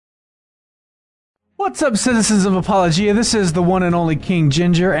What's up, citizens of Apologia? This is the one and only King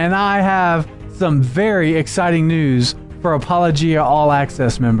Ginger, and I have some very exciting news for Apologia All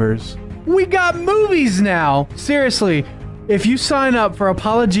Access members. We got movies now! Seriously, if you sign up for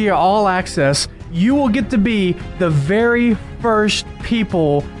Apologia All Access, you will get to be the very first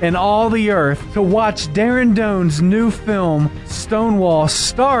people in all the earth to watch Darren Doan's new film, Stonewall,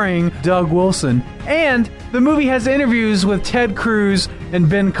 starring Doug Wilson. And the movie has interviews with Ted Cruz and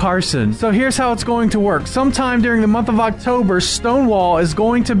Ben Carson. So here's how it's going to work. Sometime during the month of October, Stonewall is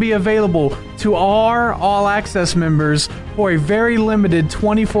going to be available to our All Access members for a very limited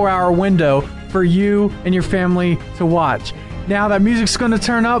 24-hour window for you and your family to watch. Now that music's going to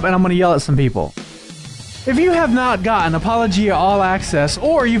turn up and I'm going to yell at some people. If you have not gotten Apologia All Access,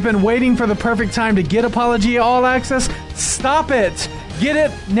 or you've been waiting for the perfect time to get Apologia All Access, stop it! Get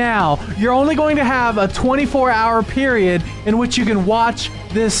it now! You're only going to have a 24-hour period in which you can watch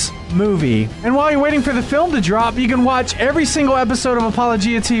this movie. And while you're waiting for the film to drop, you can watch every single episode of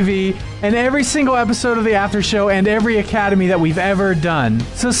Apologia TV and every single episode of the After Show and every Academy that we've ever done.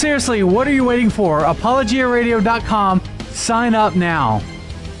 So seriously, what are you waiting for? ApologiaRadio.com. Sign up now.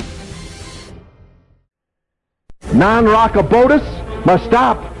 Non-rockabotus must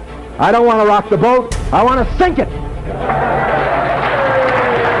stop. I don't want to rock the boat. I want to sink it.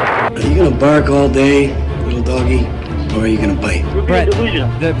 Are you going to bark all day, little doggy, or are you going to bite? We're being delusional.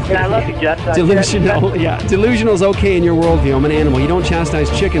 And I love you, Jeff. Delusional, yeah. Delusional's okay in your worldview. I'm an animal. You don't chastise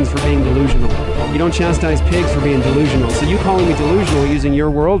chickens for being delusional. You don't chastise pigs for being delusional. So you calling me delusional using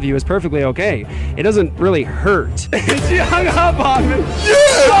your worldview is perfectly okay. It doesn't really hurt. She hung up on me.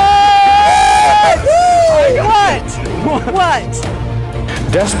 What?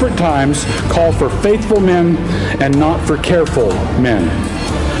 Desperate times call for faithful men and not for careful men.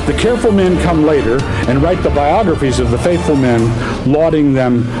 The careful men come later and write the biographies of the faithful men, lauding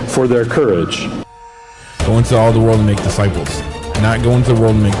them for their courage. Go into all the world and make disciples. Not go into the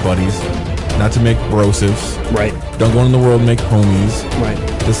world and make buddies. Not to make brosives. Right. Don't go into the world and make homies. Right.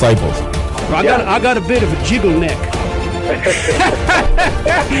 Disciples. I got a bit of a jiggle neck.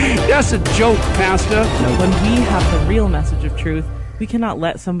 That's a joke, Pastor. When we have the real message of truth, we cannot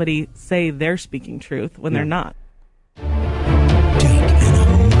let somebody say they're speaking truth when they're not. Take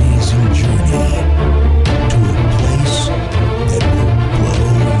an amazing journey to a place that will blow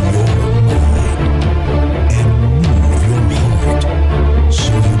your mind and move your heart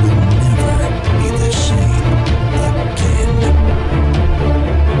so you will never be the same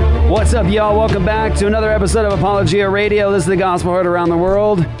again. What's up, y'all? Welcome back to another episode of Apologia Radio. This is the gospel heard around the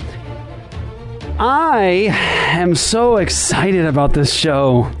world. I am so excited about this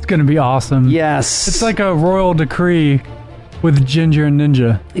show. It's going to be awesome. Yes. It's like a royal decree with Ginger and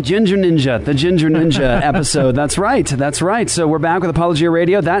Ninja. Ginger Ninja, the Ginger Ninja episode. That's right. That's right. So we're back with Apologia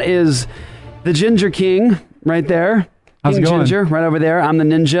Radio. That is the Ginger King right there. How's King it going? Ginger right over there. I'm the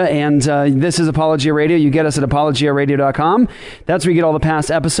Ninja, and this is Apologia Radio. You get us at ApologiaRadio.com. That's where you get all the past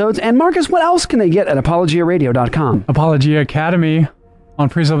episodes. And Marcus, what else can they get at ApologiaRadio.com? Apologia Academy on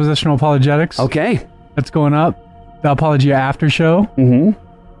presuppositional apologetics. Okay. That's going up. The Apologia After Show. Mm-hmm.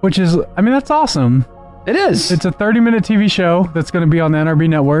 Which is, I mean, that's awesome. It is. It's a 30-minute TV show that's going to be on the NRB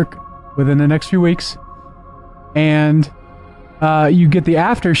network within the next few weeks. And you get the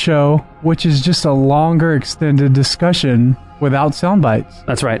After Show, which is just a longer, extended discussion without sound bites.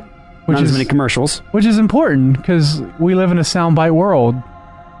 That's right. Which Not is as many commercials. Which is important because we live in a soundbite world.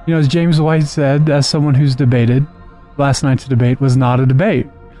 You know, as James White said, as someone who's debated, last night's debate was not a debate.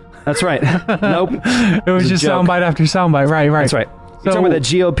 That's right. Nope. It was just soundbite after soundbite. Right. That's right. You're talking about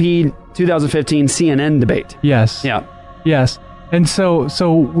the GOP 2015 CNN debate. Yes. Yeah. Yes. And so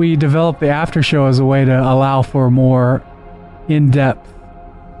we developed the After Show as a way to allow for more in-depth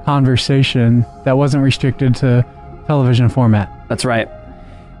conversation that wasn't restricted to television format. That's right.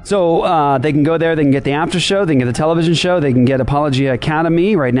 So they can go there, they can get the After Show, they can get the television show, they can get Apologia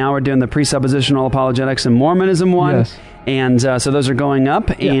Academy. Right now we're doing the presuppositional apologetics and Mormonism one. Yes. And so those are going up.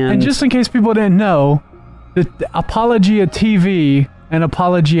 Yeah. And just in case people didn't know, the Apologia TV and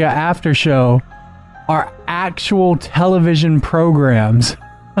Apologia After Show are actual television programs.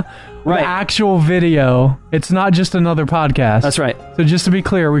 Right. Actual video. It's not just another podcast. That's right. So just to be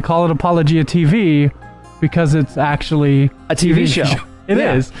clear, we call it Apologia TV because it's actually a TV show. It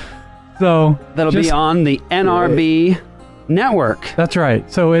is. So that'll be on the NRB network. That's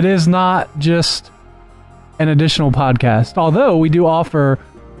right. So it is not just an additional podcast, although we do offer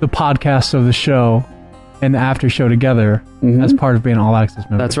the podcast of the show and the After Show together as part of being an All Access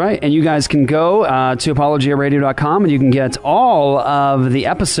member. That's right. And you guys can go to ApologiaRadio.com and you can get all of the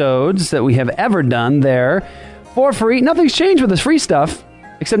episodes that we have ever done there for free. Nothing's changed with this free stuff,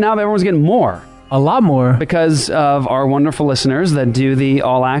 except now everyone's getting more. A lot more. Because of our wonderful listeners that do the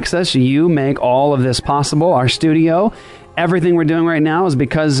All Access, you make all of this possible. Our studio, everything we're doing right now is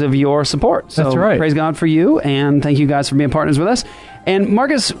because of your support. So that's right. Praise God for you, and thank you guys for being partners with us. And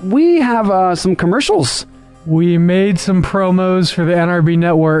Marcus, we have some commercials. We made some promos for the NRB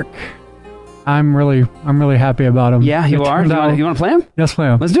network. I'm really happy about them. Yeah, you are? You want to play them? Yes, play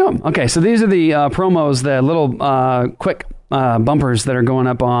them. Let's do them. Okay, so these are the promos, the little quick bumpers that are going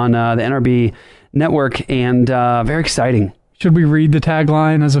up on the NRB network, and very exciting. Should we read the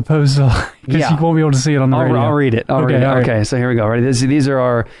tagline as opposed to... Because you won't be able to see it on the radio. I'll read it. Right. Okay, so here we go. Ready? These are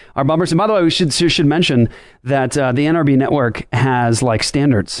our bumpers. And by the way, we should mention that the NRB network has, like,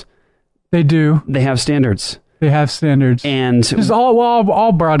 standards. They do. They have standards. They have standards. And just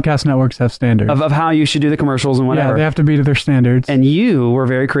all broadcast networks have standards. Of how you should do the commercials and whatever. Yeah, they have to be to their standards. And you were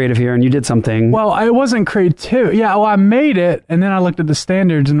very creative here, and you did something. Well, I wasn't creative. Yeah, well, I made it, and then I looked at the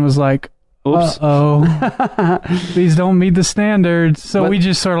standards and was like, oops. Uh-oh. These don't meet the standards. So we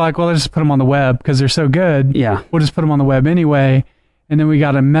just sort of like, well, let's just put them on the web because they're so good. Yeah. We'll just put them on the web anyway. And then we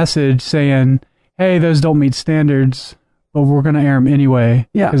got a message saying, hey, those don't meet standards, but we're going to air them anyway.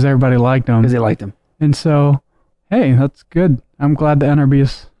 Yeah. Because everybody liked them. Because they liked them. And so... Hey, that's good. I'm glad the NRB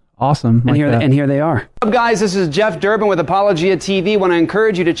is awesome. And here they are. What's up, guys? This is Jeff Durbin with Apologia TV. I want to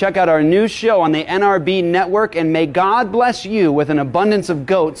encourage you to check out our new show on the NRB network, and may God bless you with an abundance of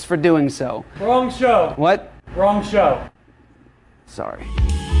goats for doing so. Wrong show. What? Wrong show. Sorry.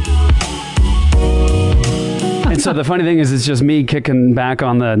 And so the funny thing is, it's just me kicking back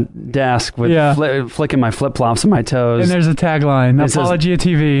on the desk with flicking my flip-flops on my toes. And there's a tagline, Apologia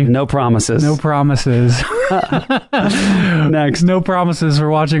TV. No promises. No promises. Next. No promises for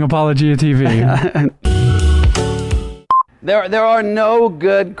watching Apologia TV. There are no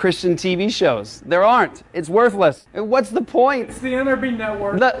good Christian TV shows. There aren't. It's worthless. What's the point? It's the NRB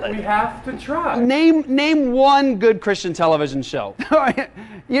network. We have to try. Name one good Christian television show.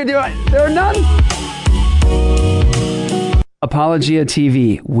 There are none. Apologia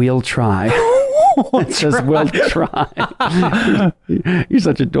TV, we'll try. It says we'll try. You're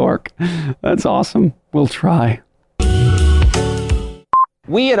such a dork. That's awesome. We'll try.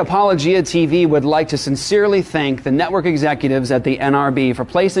 We at Apologia TV would like to sincerely thank the network executives at the NRB for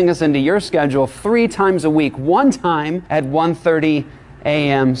placing us into your schedule 3 times a week, one time at 1:30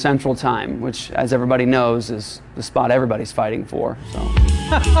 a.m. Central Time, which, as everybody knows, is the spot everybody's fighting for. So.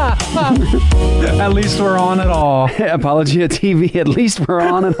 At least we're on it all. Apologia TV, at least we're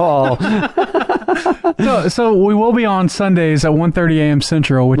on it all. So we will be on Sundays at 1:30 a.m.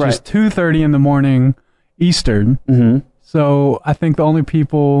 Central, which is 2:30 in the morning Eastern. Mm-hmm. So I think the only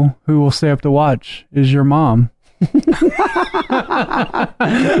people who will stay up to watch is your mom.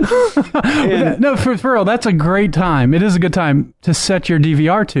 No, for real, that's a great time. It is a good time to set your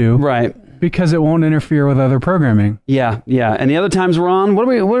DVR to. Right. Because it won't interfere with other programming. Yeah. And the other times we're on, what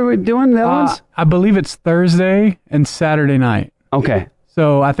are we doing? The other ones? I believe it's Thursday and Saturday night. Okay.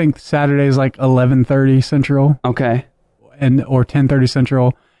 So I think Saturday is like 11:30 Central. Okay. Or 10:30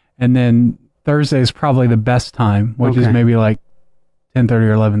 Central, and then Thursday is probably the best time, which is maybe like 10:30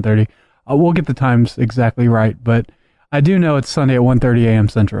 or 11:30. We'll get the times exactly right, but I do know it's Sunday at 1:30 a.m.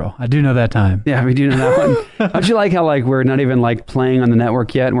 Central. I do know that time. Yeah, we do know that one. Don't you like how we're not even playing on the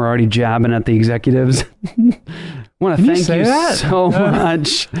network yet, and we're already jabbing at the executives? I want to thank you so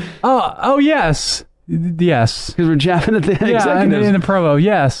much. Oh yes. Yes. Because we're jabbing at the executives. Yeah, in the promo,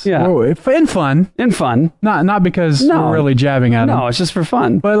 yes. Yeah. In fun. In fun. Not because we're really jabbing at them. No, it's just for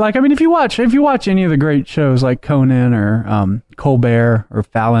fun. But if you watch any of the great shows like Conan or Colbert or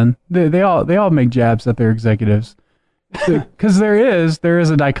Fallon, they all make jabs at their executives. Because there is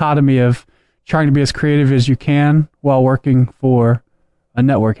a dichotomy of trying to be as creative as you can while working for a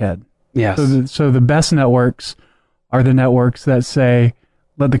network head. Yes. So the best networks are the networks that say,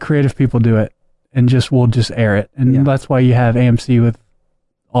 let the creative people do it. And we'll just air it. And that's why you have AMC with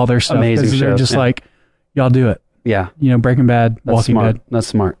all their stuff. Amazing shows. They're just y'all do it. Yeah. Breaking Bad, That's Walking smart. Dead. That's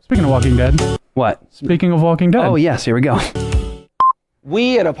smart. Speaking of Walking Dead. What? Speaking of Walking Dead. Oh, yes. Here we go.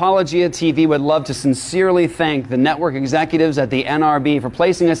 We at Apologia TV would love to sincerely thank the network executives at the NRB for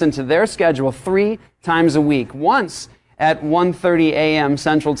placing us into their schedule 3 times a week. Once at 1:30 a.m.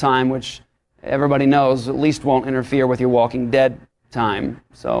 Central Time, which everybody knows at least won't interfere with your Walking Dead time.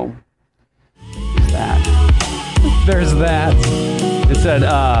 So... There's that. It said,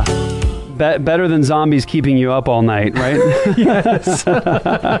 better than zombies keeping you up all night, right? Yes.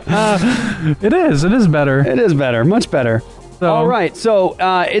 It is better. It is better. Much better. All right, so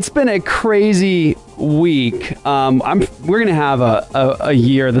it's been a crazy week. We're gonna have a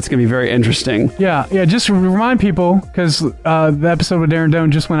year that's gonna be very interesting. Yeah. Just remind people, because the episode with Darren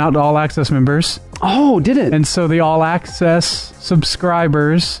Doan just went out to all access members. Oh, did it? And so the all access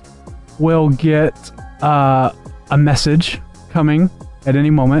subscribers will get a message coming at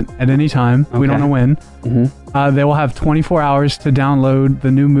any moment, at any time. Okay. We don't know when. Mm-hmm. They will have 24 hours to download the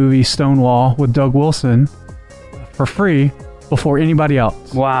new movie Stonewall with Doug Wilson for free before anybody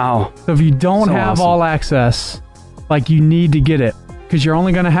else. Wow. So if you don't have awesome. All access, like, you need to get it, because you're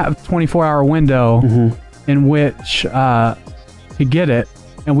only going to have a 24-hour window in which to get it.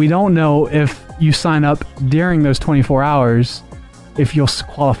 And we don't know if you sign up during those 24 hours if you'll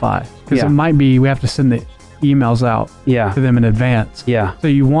qualify, because it might be we have to send the emails out to them in advance. Yeah. So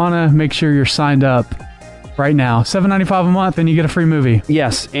you want to make sure you're signed up right now. $7.95 a month, and you get a free movie.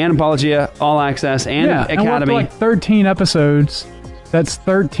 Yes, and Apologia, all access, and Academy. And we're up to like 13 episodes. That's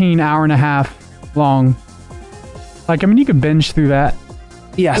 13 hour-and-a-half long. Like, I mean, you could binge through that.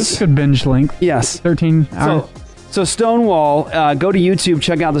 Yes. It's a good binge length. Yes. 13 hours. So Stonewall, go to YouTube,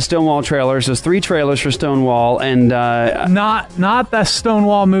 check out the Stonewall trailers. There's 3 trailers for Stonewall, and not the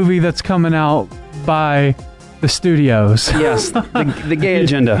Stonewall movie that's coming out by the studios. Yes, the gay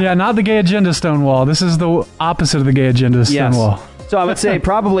agenda. Yeah, not the gay agenda Stonewall. This is the opposite of the gay agenda Stonewall. Yes. So I would say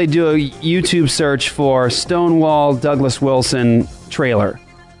probably do a YouTube search for Stonewall Douglas Wilson trailer.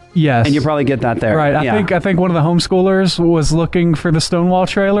 Yes. And you'll probably get that there. Right. I think one of the homeschoolers was looking for the Stonewall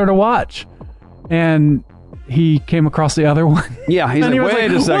trailer to watch, and he came across the other one. Yeah, he's like,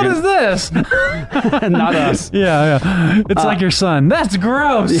 wait a second. What is this? Not us. Yeah. It's like your son. That's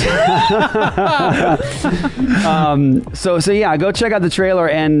gross. So yeah, go check out the trailer,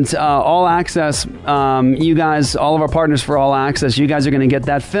 and All Access, you guys, all of our partners for All Access, you guys are going to get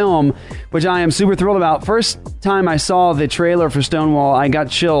that film, which I am super thrilled about. First time I saw the trailer for Stonewall, I got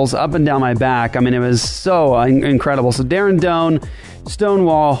chills up and down my back. I mean, it was so incredible. So Darren Doan,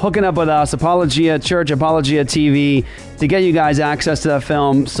 Stonewall, hooking up with us, Apologia Church, Apologia TV, to get you guys access to that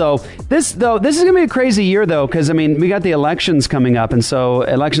film. So this is going to be a crazy year, though, because, I mean, we got the elections coming up, and so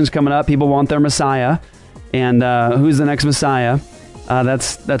elections coming up, people want their Messiah, and who's the next Messiah?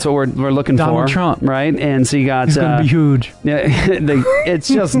 That's what we're looking for. Donald Trump, right? And so you got he's going to be huge. Yeah, it's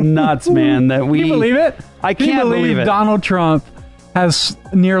just nuts, man. That we Can you believe it? I can't believe it. Donald Trump has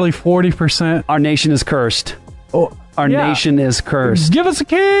nearly 40%. Our nation is cursed. Oh. Our nation is cursed. Give us a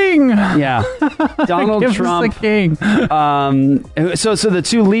king. Yeah. Donald Give Trump. us a king. So the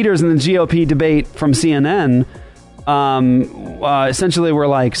 2 leaders in the GOP debate from CNN essentially were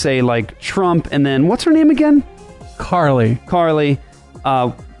like Trump, and then what's her name again? Carly. Carson.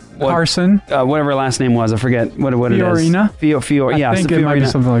 Whatever her last name was. I forget what it is. Fiorina? Yeah. I think it might be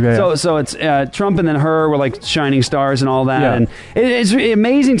something like that. Yeah. So it's Trump and then her were like shining stars and all that. Yeah. And it's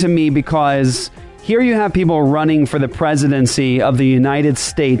amazing to me because here you have people running for the presidency of the United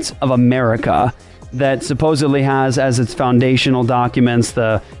States of America that supposedly has as its foundational documents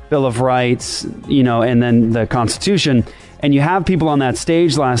the Bill of Rights, and then the Constitution. And you have people on that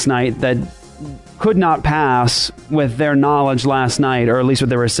stage last night that could not pass with their knowledge last night, or at least what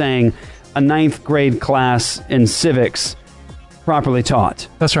they were saying, a 9th grade class in civics properly taught.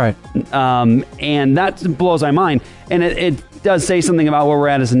 That's right. And that blows my mind. And it does say something about where we're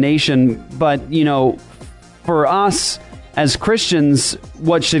at as a nation. But, for us as Christians,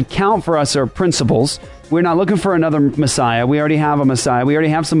 what should count for us are principles. We're not looking for another Messiah. We already have a Messiah. We already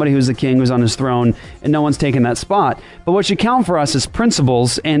have somebody who's the king, who's on his throne, and no one's taken that spot. But what should count for us is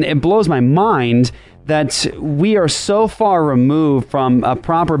principles, and it blows my mind that we are so far removed from a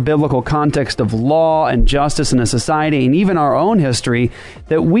proper biblical context of law and justice in a society, and even our own history,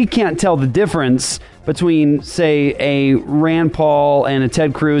 that we can't tell the difference between, say, a Rand Paul and a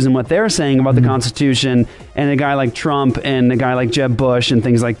Ted Cruz and what they're saying about the Constitution, and a guy like Trump and a guy like Jeb Bush and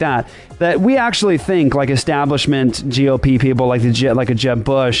things like that. That we actually think like establishment GOP people like a Jeb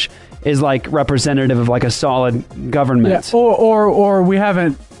Bush is like representative of like a solid government. Yeah, or we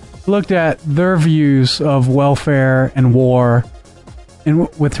haven't looked at their views of welfare and war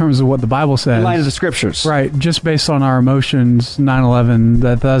with terms of what the Bible says. In light of the scriptures. Right, just based on our emotions, 9/11,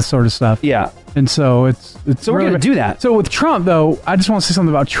 that sort of stuff. Yeah. And so it's so we're going to do that. So with Trump, though, I just want to say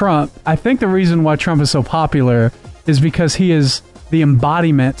something about Trump. I think the reason why Trump is so popular is because he is the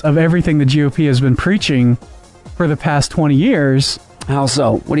embodiment of everything the GOP has been preaching for the past 20 years. How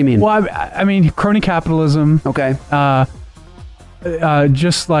so? What do you mean? Well, I mean, crony capitalism. Okay.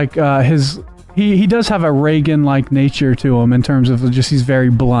 Just like his he does have a Reagan-like nature to him in terms of just he's very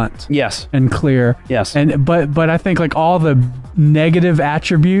blunt. Yes. And clear. Yes. And but I think like all the negative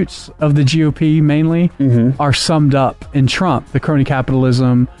attributes of the GOP mainly are summed up in Trump, the crony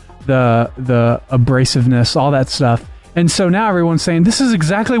capitalism, the abrasiveness, all that stuff. And so now everyone's saying this is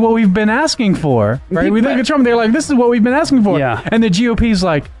exactly what we've been asking for, right? We look at Trump, they're like, this is what we've been asking for. Yeah. And the GOP's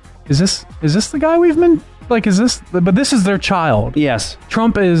like, is this the guy we've been like? Is this? But this is their child. Yes.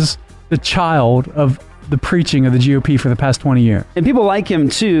 Trump is the child of the preaching of the GOP for the past 20 years. And people like him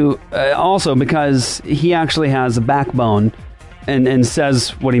too, also because he actually has a backbone and says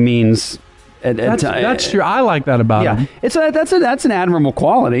what he means. That's true. I like that about him. That's an admirable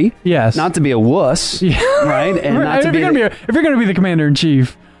quality. Yes. Not to be a wuss. Yeah. Right. And not to if you're going to be the commander in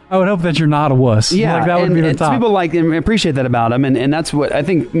chief, I would hope that you're not a wuss. Yeah, like, that would be the top. People like and appreciate that about him, and that's what I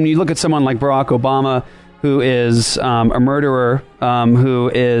think. When you look at someone like Barack Obama, who is a murderer,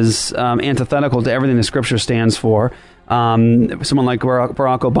 who is antithetical to everything the Scripture stands for. Someone like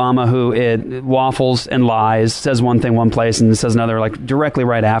Barack Obama, who waffles and lies, says one thing one place and says another, like directly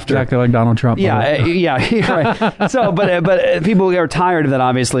right after. Exactly like Donald Trump. Yeah, right. So, but people are tired of that,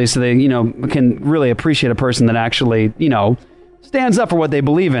 obviously, so they can really appreciate a person that actually stands up for what they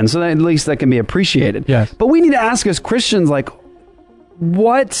believe in. So that, at least that can be appreciated. Yes. But we need to ask as Christians, like,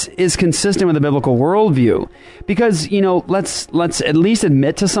 what is consistent with the biblical worldview? Because, let's at least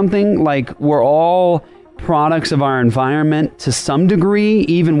admit to something, like we're all products of our environment to some degree,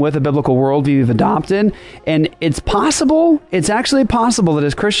 even with a biblical worldview we've adopted. And it's actually possible that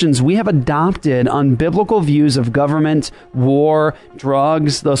as Christians, we have adopted unbiblical views of government, war,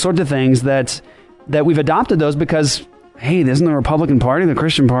 drugs, those sorts of things that we've adopted those because, hey, isn't the Republican Party the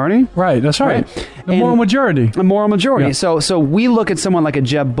Christian party? Right, that's right. The moral majority. The moral majority. Yeah. So we look at someone like a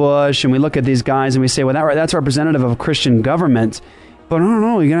Jeb Bush and we look at these guys and we say, well, that's representative of Christian government. But I don't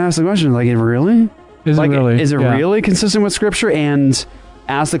know, you gotta ask the question, like, really? Is it really consistent with Scripture? And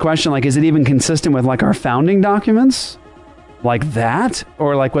ask the question, like, is it even consistent with like our founding documents? Like that?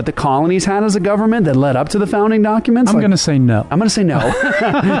 Or like what the colonies had as a government that led up to the founding documents? I'm going to say no. I'm going to say no.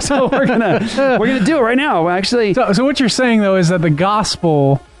 So we're gonna do it right now. Actually, so what you're saying though is that the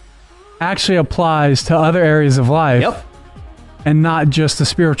gospel actually applies to other areas of life. Yep. And not just the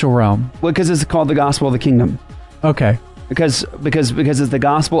spiritual realm. Well, because it's called the gospel of the kingdom. Okay. Because it's the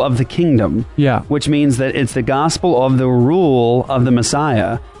gospel of the kingdom. Yeah. Which means that it's the gospel of the rule of the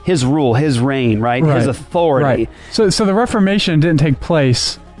Messiah. His rule, his reign, right? His authority. Right. So the Reformation didn't take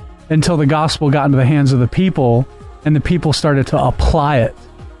place until the gospel got into the hands of the people and the people started to apply it.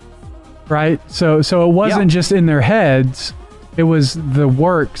 Right? So it wasn't just in their heads, it was the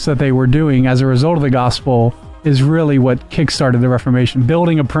works that they were doing as a result of the gospel is really what kickstarted the Reformation,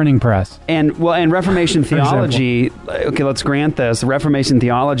 building a printing press. And Reformation theology, okay, let's grant this, Reformation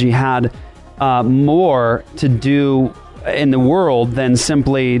theology had more to do in the world than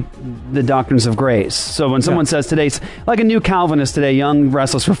simply the doctrines of grace. So when someone says today, like a new Calvinist today, young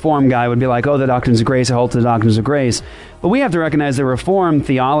restless Reform guy would be like, oh, the doctrines of grace, I hold to the doctrines of grace. But we have to recognize that Reformed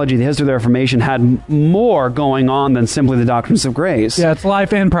theology, the history of the Reformation, had more going on than simply the doctrines of grace. Yeah, it's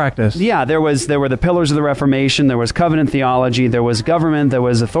life and practice. Yeah, there were the pillars of the Reformation, there was covenant theology, there was government, there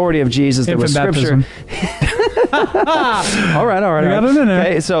was authority of Jesus, there was Scripture. All right.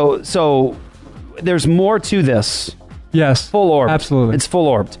 Okay, so there's more to this. Yes. Full-orbed. Absolutely. It's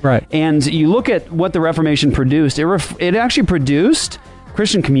full-orbed. Right. And you look at what the Reformation produced, it actually produced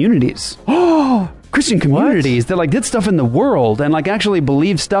Christian communities. Christian communities that like did stuff in the world and like actually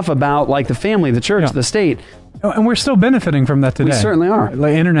believed stuff about like the family, the church, the state. And we're still benefiting from that today. We certainly are.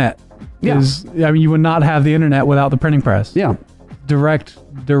 Like internet. You would not have the internet without the printing press. Yeah.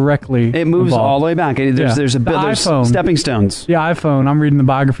 Directly. It moves all the way back. There's iPhone, stepping stones. Yeah, iPhone. I'm reading the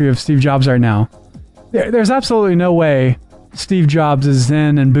biography of Steve Jobs right now. There's absolutely no way Steve Jobs is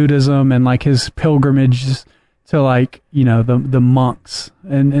Zen and Buddhism and like his pilgrimages to like, the monks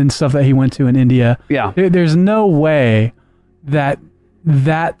and stuff that he went to in India. Yeah. There's no way that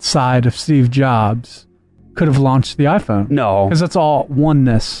side of Steve Jobs could have launched the iPhone. No. Because that's all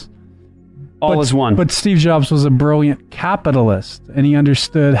oneness. All is one. But Steve Jobs was a brilliant capitalist and he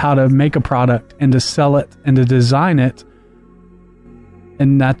understood how to make a product and to sell it and to design it.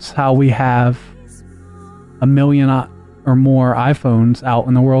 And that's how we have 1 million or more iPhones out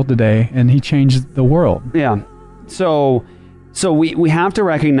in the world today, and he changed the world. Yeah. So we have to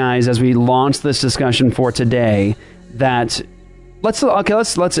recognize as we launch this discussion for today that let's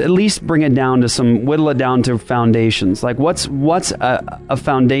at least whittle it down to foundations. Like what's a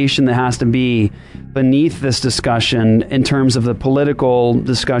foundation that has to be beneath this discussion in terms of the political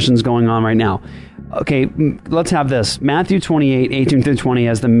discussions going on right now. Okay, let's have this. Matthew 28, 18 through 20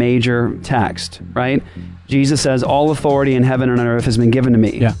 as the major text, right? Jesus says, all authority in heaven and on earth has been given to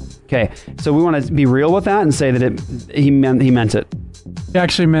me. Yeah. Okay, so we want to be real with that and say that he meant it. He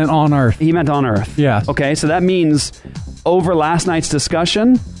actually meant on earth. He meant on earth. Yes. Okay, so that means over last night's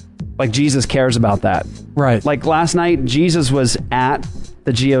discussion, like Jesus cares about that. Right. Like last night, Jesus was at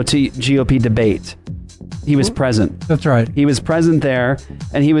the GOP debate. He was present. That's right. He was present there,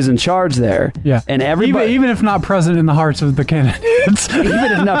 and he was in charge there. Yeah. And everybody, even if not present in the hearts of the candidates, even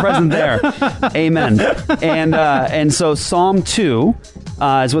if not present there, amen. And so Psalm 2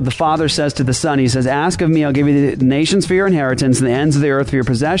 is what the Father says to the Son. He says, "Ask of me, I'll give you the nations for your inheritance, and the ends of the earth for your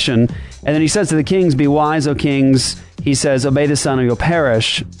possession." And then he says to the kings, "Be wise, O kings." He says, "Obey the Son, or you'll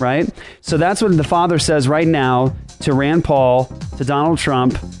perish." Right. So that's what the Father says right now to Rand Paul, to Donald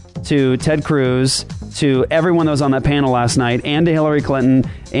Trump, to Ted Cruz, to everyone that was on that panel last night, and to Hillary Clinton,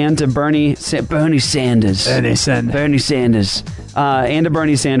 and to Bernie Sanders. And to Bernie Sanders.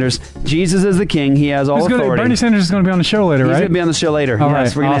 Jesus is the king. He has all authority. Bernie Sanders is going to be on the show later, right? He's going to be on the show later.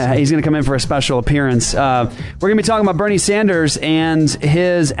 Yes, right. Awesome. He's going to come in for a special appearance. We're going to be talking about Bernie Sanders and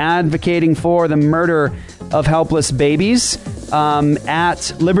his advocating for the murder of helpless babies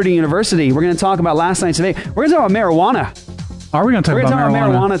at Liberty University. We're going to talk about last night's debate. We're going to talk about marijuana. Are we going to talk about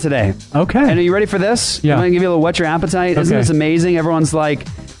marijuana today? Okay. And are you ready for this? Yeah. I'm going to give you a little whet your appetite. Isn't this amazing? Everyone's like,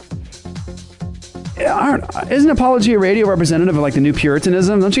 isn't Apologia Radio representative of like the new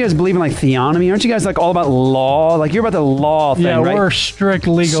Puritanism? Don't you guys believe in like theonomy? Aren't you guys like all about law? Like you're about the law thing, right? Yeah, we're strict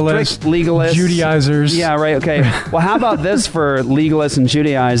legalists. Judaizers. Yeah, right. Okay. Well, how about this for legalists and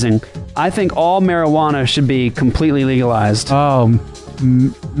Judaizing? I think all marijuana should be completely legalized. Oh,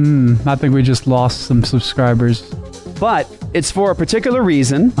 I think we just lost some subscribers. But it's for a particular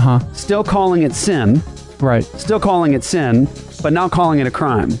reason. Still calling it sin. Right. Still calling it sin, but not calling it a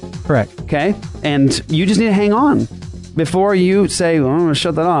crime. Correct. Okay? And you just need to hang on. Before you say, well, I'm going to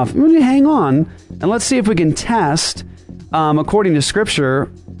shut that off, you need to hang on, and let's see if we can test, according to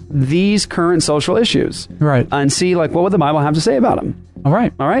Scripture, these current social issues. Right. And see, like, what would the Bible have to say about them? All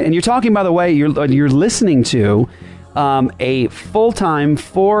right. All right? And you're talking, by the way, you're listening to a full-time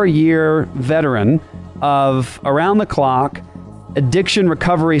 4-year veteran of around-the-clock addiction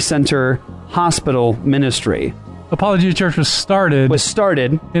recovery center hospital ministry. Apologia Church was started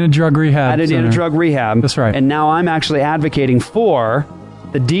in a drug rehab center. In a drug rehab. That's right. And now I'm actually advocating for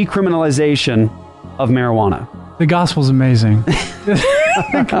the decriminalization of marijuana. The gospel's amazing.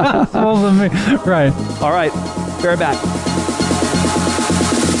 The gospel's amazing. Right. All right. Be right back.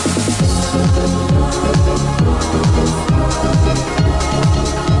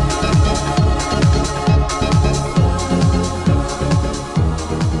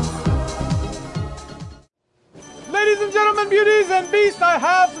 Ladies and gentlemen, beauties and beasts, I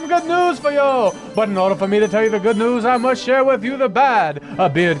have some good news for you. But in order for me to tell you the good news, I must share with you the bad. A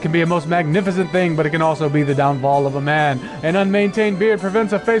beard can be a most magnificent thing, but it can also be the downfall of a man. An unmaintained beard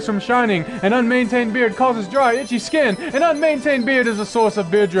prevents a face from shining. An unmaintained beard causes dry, itchy skin. An unmaintained beard is a source of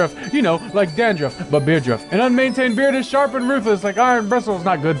beardruff. You know, like dandruff, but beardruff. An unmaintained beard is sharp and ruthless, like iron bristles,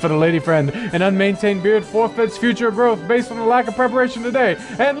 not good for the lady friend. An unmaintained beard forfeits future growth based on the lack of preparation today.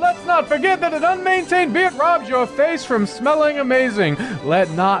 And let's not forget that an unmaintained beard robs your face from smelling amazing.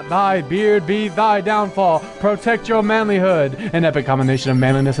 Let not thy beard be thy downfall. Protect your manlyhood. An epic combination of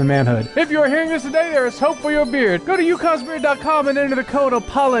manliness and manhood. If you are hearing this today, there is hope for your beard. Go to ucosbeard.com and enter the code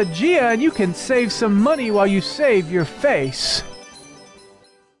Apologia, and you can save some money while you save your face.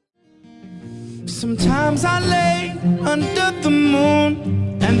 Sometimes I lay under the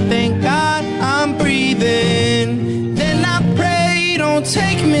moon and thank God I'm breathing. Then I pray, don't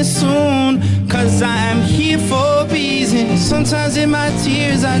take me soon, 'cause I am here for a reason. Sometimes in my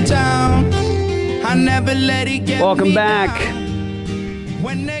tears I drown. I never let it get Welcome me back. down.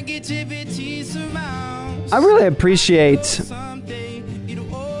 When negativity surrounds, I really appreciate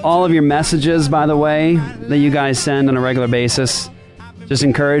all of your messages, by the way, that you guys send on a regular basis. Just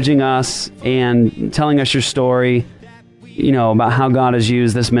encouraging us and telling us your story, you know, about how God has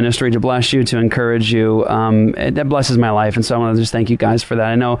used this ministry to bless you, to encourage you. That blesses my life, and so I want to just thank you guys for that.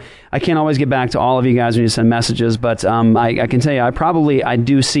 I know I can't always get back to all of you guys when you send messages, but I can tell you I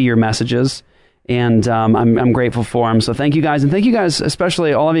do see your messages, and I'm grateful for them. So thank you guys, and thank you guys,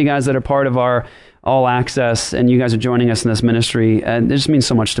 especially all of you guys that are part of our All Access, and you guys are joining us in this ministry. It just means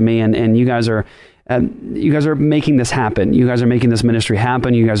so much to me, and you guys are making this happen. You guys are making this ministry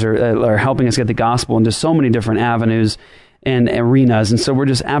happen. You guys are helping us get the gospel into so many different avenues and arenas, and so we're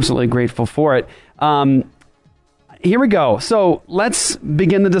just absolutely grateful for it. Here we go. So let's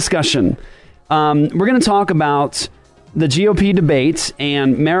begin the discussion. We're going to talk about the GOP debates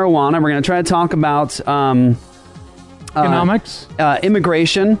and marijuana. We're going to try to talk about economics,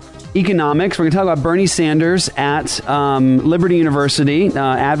 immigration, economics. We're going to talk about Bernie Sanders at Liberty University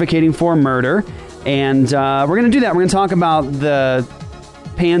advocating for murder. And we're going to do that. We're going to talk about the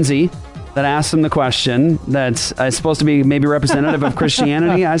pansy that asked him the question that's supposed to be maybe representative of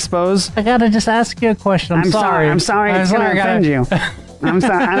Christianity, I suppose. I got to just ask you a question. I'm sorry. I'm sorry. It's going to offend you. I'm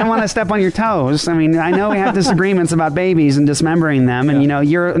sorry. I don't want to step on your toes. I mean, I know we have disagreements about babies and dismembering them, and,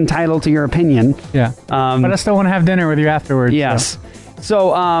 you're entitled to your opinion. Yeah. But I still want to have dinner with you afterwards. Yes.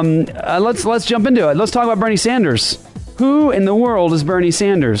 So let's jump into it. Let's talk about Bernie Sanders. Who in the world is Bernie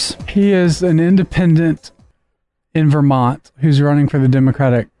Sanders? He is an independent in Vermont who's running for the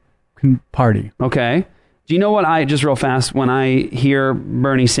Democratic Party. Okay. Do you know what just real fast, when I hear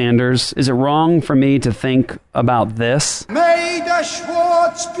Bernie Sanders, is it wrong for me to think about this? May the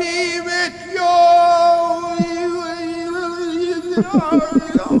Schwartz be with you.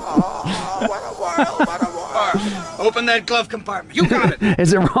 Open that glove compartment. You got it.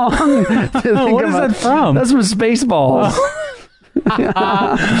 Is it wrong to think what is that from? That's from Spaceballs.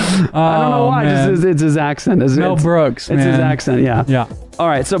 I don't know why. It's his accent. Mel Brooks, It's his accent, yeah. Yeah. All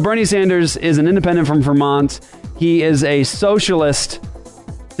right, so Bernie Sanders is an independent from Vermont. He is a socialist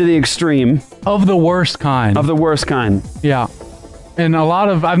to the extreme. Of the worst kind. Of the worst kind. Yeah. And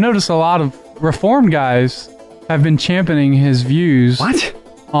I've noticed a lot of reform guys have been championing his views. What?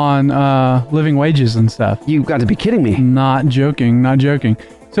 On living wages and stuff. You've got to be kidding me. Not joking.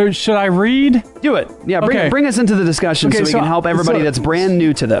 So should I read? Do it. Yeah, bring us into the discussion so we can help everybody that's brand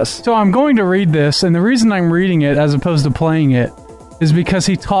new to this. So I'm going to read this, and the reason I'm reading it as opposed to playing it is because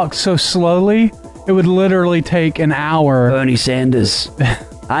he talks so slowly, it would literally take an hour. Bernie Sanders.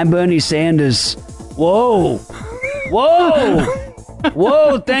 I'm Bernie Sanders. Whoa. Whoa.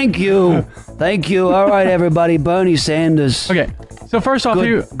 Whoa, thank you. Thank you. All right, everybody, Bernie Sanders. Okay. So first off,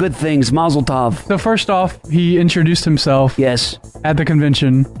 good things, Mazel Tov. So first off, he introduced himself. Yes. At the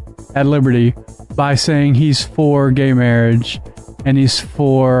convention at Liberty by saying he's for gay marriage and he's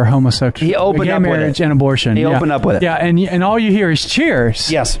for homosexual. He opened gay up marriage with it. and abortion. He opened up with it. Yeah, and all you hear is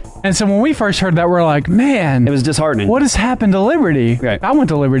cheers. Yes. And so when we first heard that, we're like, man, it was disheartening. What has happened to Liberty? Right. I went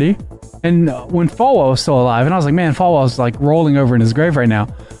to Liberty, and when Falwell was still alive, and I was like, man, Falwell's like rolling over in his grave right now.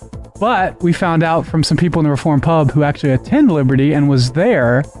 But we found out from some people in the Reform Pub who actually attend Liberty and was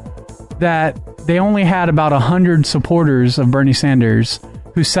there that they only had about 100 supporters of Bernie Sanders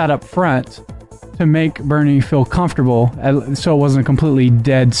who sat up front to make Bernie feel comfortable, so it wasn't a completely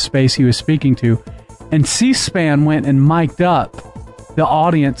dead space he was speaking to. And C-SPAN went and mic'd up the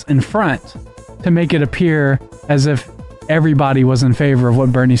audience in front to make it appear as if everybody was in favor of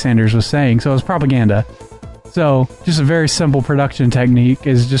what Bernie Sanders was saying. So it was propaganda. So just a very simple production technique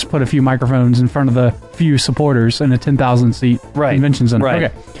is just put a few microphones in front of the few supporters in a 10,000 seat convention center. Right.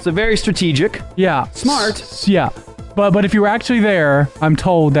 Okay. So very strategic. Yeah. Smart. Yeah. But if you were actually there, I'm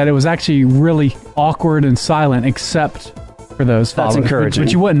told that it was actually really awkward and silent except for those followers. That's encouraging.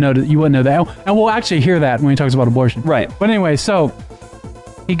 But you wouldn't know that. And we'll actually hear that when he talks about abortion. Right. But anyway, so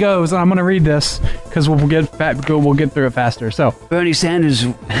he goes, and I'm going to read this because we'll get through it faster. So Bernie Sanders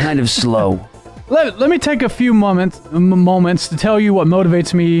kind of slow. Let me take a few moments to tell you what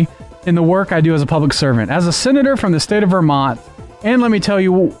motivates me in the work I do as a public servant. As a senator from the state of Vermont, and let me tell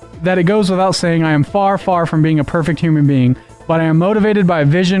you that it goes without saying I am far, far from being a perfect human being, but I am motivated by a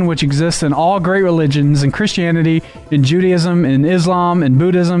vision which exists in all great religions, in Christianity, in Judaism, in Islam, in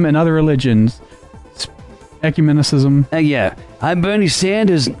Buddhism, and other religions. Ecumenicism. Yeah. I'm Bernie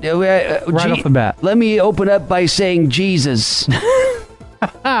Sanders. Right off the bat. Let me open up by saying Jesus.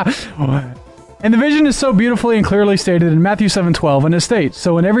 And the vision is so beautifully and clearly stated in Matthew 7:12, and it states,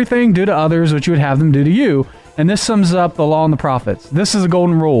 "So in everything do to others what you would have them do to you." And this sums up the law and the prophets. This is the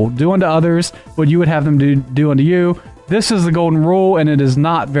golden rule. Do unto others what you would have them do unto you. This is the golden rule, and it is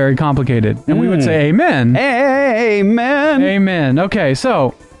not very complicated. And we would say amen. Amen. Amen. Okay,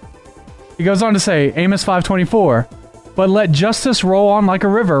 so he goes on to say, Amos 5:24, "But let justice roll on like a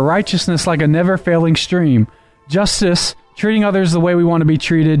river, righteousness like a never-failing stream." Justice, treating others the way we want to be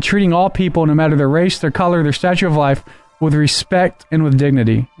treated, treating all people, no matter their race, their color, their stature of life, with respect and with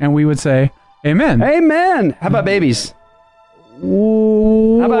dignity. And we would say, amen. Amen. How about babies?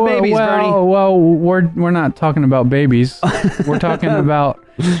 How about babies, Bernie? Well, we're not talking about babies. We're talking about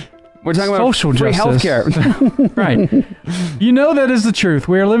social free justice. healthcare. Right. You know that is the truth.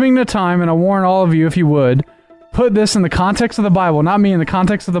 We are living in a time, and I warn all of you, if you would, put this in the context of the Bible, not me, in the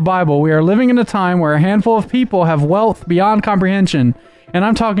context of the Bible. We are living in a time where a handful of people have wealth beyond comprehension. And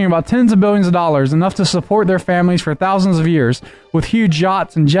I'm talking about tens of billions of dollars, enough to support their families for thousands of years, with huge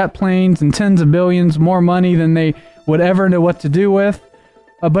yachts and jet planes and tens of billions more money than they would ever know what to do with.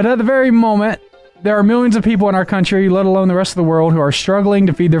 But at the very moment, there are millions of people in our country, let alone the rest of the world, who are struggling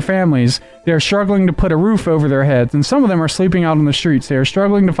to feed their families. They are struggling to put a roof over their heads, and some of them are sleeping out on the streets. They are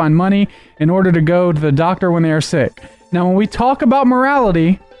struggling to find money in order to go to the doctor when they are sick. Now, when we talk about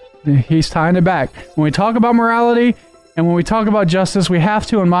morality, he's tying it back. When we talk about morality and when we talk about justice, we have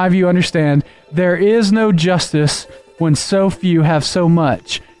to, in my view, understand there is no justice when so few have so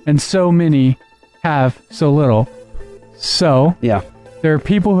much and so many have so little. So, yeah. There are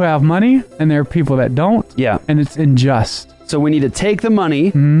people who have money, and there are people that don't. Yeah. And it's unjust. So we need to take the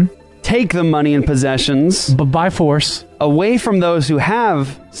money, take the money and possessions, but by force, away from those who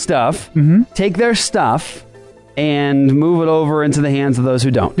have stuff, take their stuff, and move it over into the hands of those who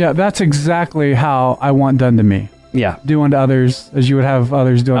don't. Yeah, that's exactly how I want done to me. Yeah. Do unto others as you would have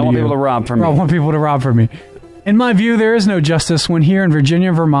others do unto you. I want people to rob from me. I want people to rob from me. In my view, there is no justice when here in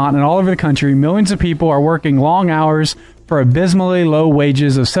Virginia, Vermont, and all over the country, millions of people are working long hours for abysmally low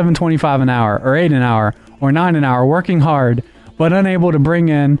wages of $7.25 an hour, or $8 an hour, or $9 an hour, working hard, but unable to bring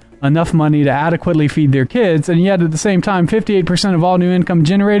in enough money to adequately feed their kids. And yet, at the same time, 58% of all new income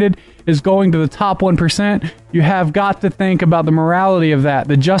generated is going to the top 1%. You have got to think about the morality of that,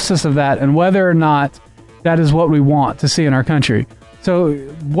 the justice of that, and whether or not that is what we want to see in our country. So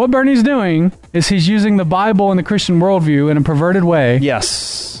what Bernie's doing is he's using the Bible and the Christian worldview in a perverted way.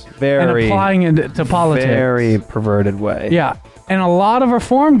 Yes. And applying it to politics. Very perverted way. Yeah. And a lot of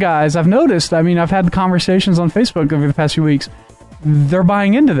Reformed guys, I've noticed, I mean, I've had conversations on Facebook over the past few weeks, they're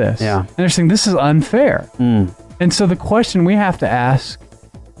buying into this. Yeah. And they're saying this is unfair. And so the question we have to ask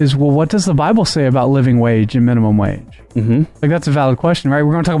is, well, what does the Bible say about living wage and minimum wage? Like, that's a valid question, right?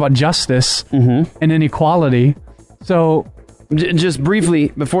 We're going to talk about justice and inequality. So just briefly,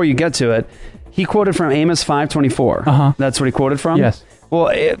 before you get to it, he quoted from Amos 5:24. That's what he quoted from? Yes. Well,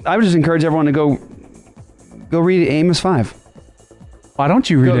 I would just encourage everyone to go read Amos 5. Why don't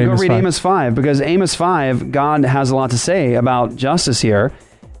you read Amos 5? Go read Amos 5, because Amos 5, God has a lot to say about justice here.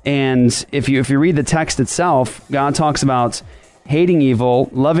 And if you read the text itself, God talks about hating evil,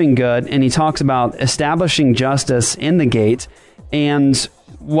 loving good, and he talks about establishing justice in the gate. And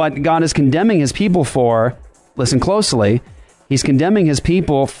what God is condemning his people for, listen closely, he's condemning his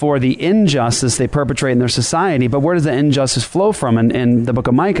people for the injustice they perpetrate in their society. But where does the injustice flow from in the book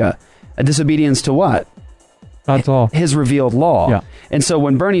of Micah? A disobedience to what? God's law. His revealed law. Yeah. And so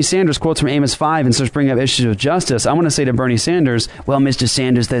when Bernie Sanders quotes from Amos 5 and starts bringing up issues of justice, I want to say to Bernie Sanders, well, Mr.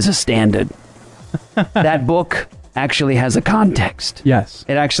 Sanders, there's a standard. That book actually has a context. Yes.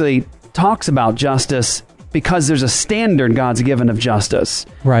 It actually talks about justice because there's a standard God's given of justice.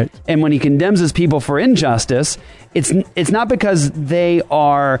 Right. And when he condemns his people for injustice, it's not because they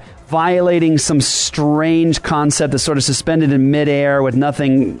are violating some strange concept that's sort of suspended in midair with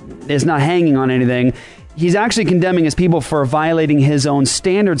nothing, is not hanging on anything. He's actually condemning his people for violating his own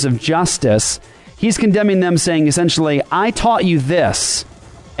standards of justice. He's condemning them, saying essentially, I taught you this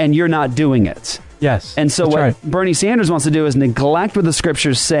and you're not doing it. Yes. And so what Bernie Sanders wants to do is neglect what the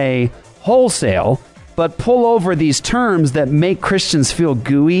scriptures say wholesale, but pull over these terms that make Christians feel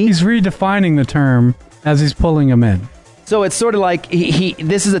gooey. He's redefining the term as he's pulling them in. So it's sort of like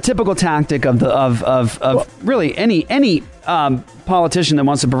this is a typical tactic of really any politician that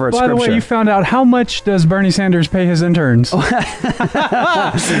wants to pervert scripture. By the way, you found out how much does Bernie Sanders pay his interns?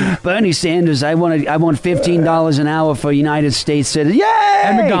 Bernie Sanders, I want $15 an hour for United States citizens. Yay!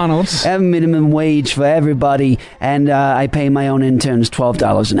 And McDonald's. Have minimum wage for everybody, and I pay my own interns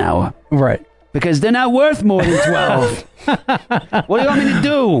 $12 an hour. Right. Because they're not worth more than 12. What do you want me to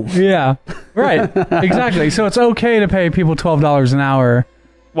do? Yeah, right. Exactly. So it's okay to pay people $12 an hour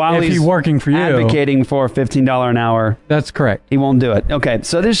while he's working for you. Advocating for $15 an hour. That's correct. He won't do it. Okay,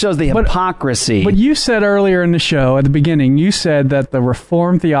 so this shows the hypocrisy. But you said earlier in the show, at the beginning, you said that the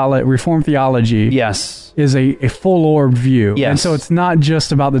Reformed theology yes. is a full-orbed view. Yes. And so it's not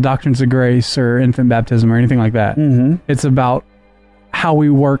just about the doctrines of grace or infant baptism or anything like that. It's about how we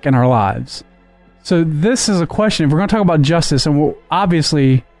work in our lives. So this is a question. If we're going to talk about justice, and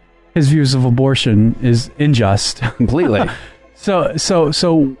obviously his views of abortion is unjust. Completely.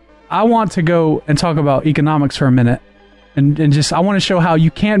 So I want to go and talk about economics for a minute. And just, I want to show how you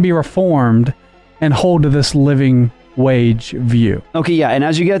can't be reformed and hold to this living wage view. Okay, yeah. And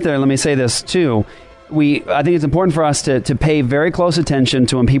as you get there, let me say this too. I think it's important for us to pay very close attention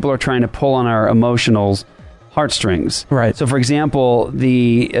to when people are trying to pull on our emotionals heartstrings. Right. So, for example,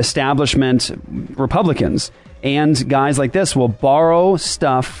 the establishment Republicans and guys like this will borrow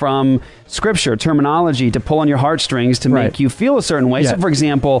stuff from scripture, terminology, to pull on your heartstrings to make you feel a certain way. Yeah. So, for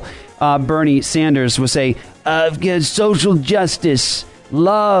example, Bernie Sanders would say, social justice,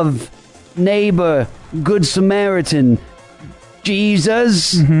 love, neighbor, good Samaritan,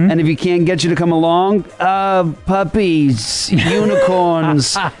 Jesus. And if he can't get you to come along, puppies,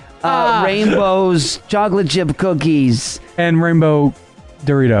 unicorns, rainbows, chocolate chip cookies. And rainbow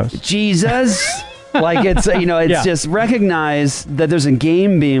Doritos. Jesus. Like it's, it's just recognize that there's a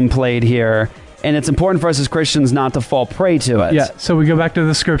game being played here, and it's important for us as Christians not to fall prey to it. Yeah, so we go back to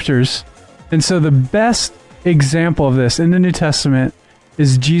the scriptures. And so the best example of this in the New Testament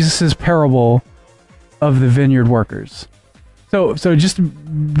is Jesus' parable of the vineyard workers. So just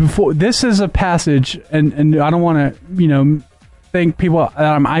before, this is a passage, and I don't want to, think people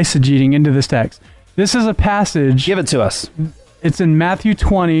that I'm eisegeting into this text. This is a passage. Give it to us. It's in Matthew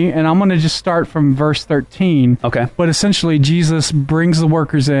 20, and I'm going to just start from verse 13. Okay. But essentially, Jesus brings the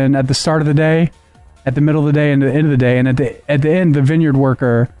workers in at the start of the day, at the middle of the day, and at the end of the day. And at the end, the vineyard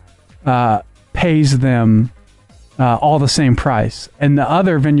worker pays them all the same price. And the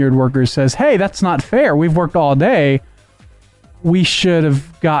other vineyard worker says, hey, that's not fair. We've worked all day. We should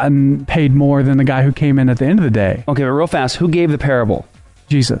have gotten paid more than the guy who came in at the end of the day. Okay, but real fast, who gave the parable?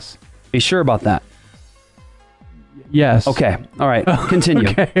 Jesus. Be sure about that. Yes. Okay. All right. Continue.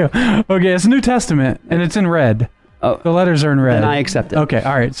 Okay. It's New Testament, and it's in red. Oh, the letters are in red. Then I accept it. Okay.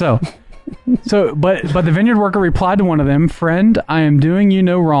 All right. But the vineyard worker replied to one of them, friend, I am doing you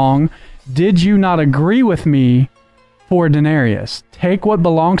no wrong. Did you not agree with me for a denarius? Take what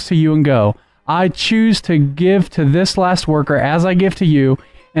belongs to you and go. I choose to give to this last worker as I give to you,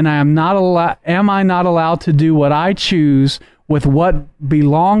 and am I not allowed to do what I choose with what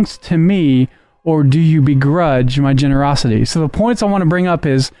belongs to me? Or do you begrudge my generosity? So the points I want to bring up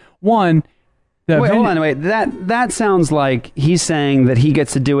is, one... Hold on. That sounds like he's saying that he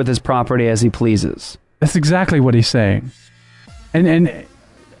gets to do with his property as he pleases. That's exactly what he's saying. And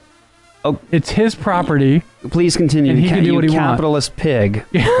it's his property. Please continue. And he can do what he wants. Capitalist pig.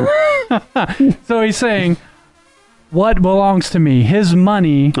 So he's saying, what belongs to me? His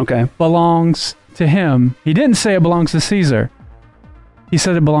money belongs to him. He didn't say it belongs to Caesar. He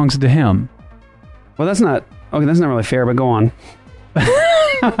said it belongs to him. Well, that's not really fair, but go on.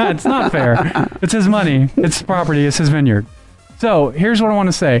 It's not fair. It's his money. It's his property. It's his vineyard. So here's what I want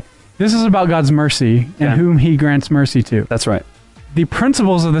to say. This is about God's mercy and whom he grants mercy to. That's right. The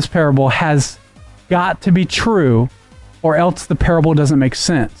principles of this parable has got to be true, or else the parable doesn't make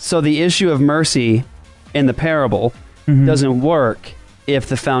sense. So the issue of mercy in the parable doesn't work if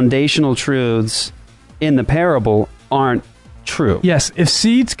the foundational truths in the parable aren't true. Yes, if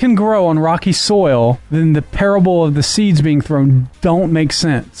seeds can grow on rocky soil, then the parable of the seeds being thrown don't make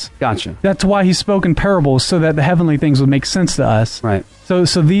sense. Gotcha. That's why he spoke in parables, so that the heavenly things would make sense to us. Right. So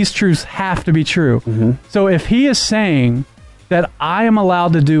these truths have to be true. So if he is saying that I am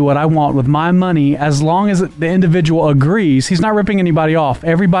allowed to do what I want with my money as long as the individual agrees, he's not ripping anybody off.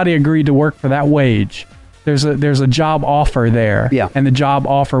 Everybody agreed to work for that wage. There's a job offer there. Yeah. And the job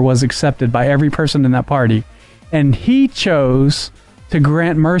offer was accepted by every person in that party. And he chose to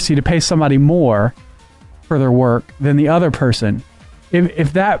grant mercy to pay somebody more for their work than the other person.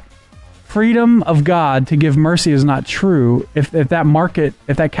 If that freedom of God to give mercy is not true, if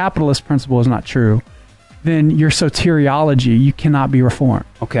that capitalist principle is not true, then your soteriology, you cannot be reformed.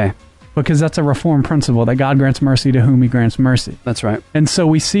 Okay. Because that's a reformed principle, that God grants mercy to whom he grants mercy. That's right. And so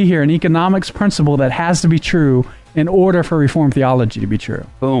we see here an economics principle that has to be true in order for reformed theology to be true.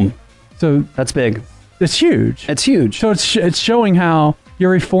 Boom. So that's big. It's huge. It's huge. So it's showing how your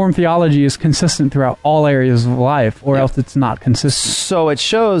reformed theology is consistent throughout all areas of life, or else it's not consistent. So it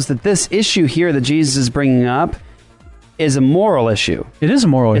shows that this issue here that Jesus is bringing up is a moral issue. It is a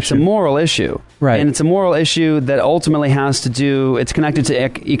moral issue. It's a moral issue. Right. And it's a moral issue that ultimately has to do, it's connected to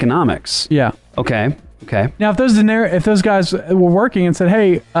economics. Yeah. Okay. Now, if those guys were working and said,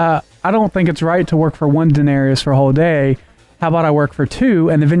 hey, I don't think it's right to work for one denarius for a whole day. How about I work for two?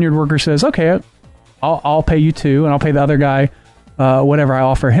 And the vineyard worker says, okay, I'll pay you two, and I'll pay the other guy whatever I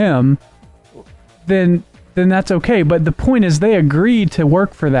offer him, then that's okay. But the point is, they agreed to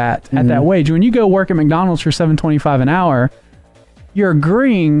work for that at that wage. When you go work at McDonald's for $7.25 an hour, you're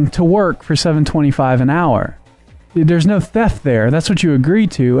agreeing to work for $7.25 an hour. There's no theft there. That's what you agreed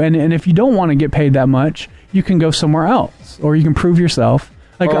to. And if you don't want to get paid that much, you can go somewhere else, or you can prove yourself.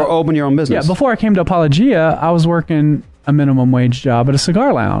 Or open your own business. Yeah, before I came to Apologia, I was working a minimum wage job at a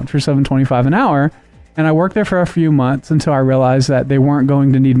cigar lounge for $7.25 an hour. And I worked there for a few months until I realized that they weren't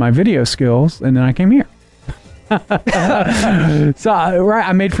going to need my video skills, and then I came here. So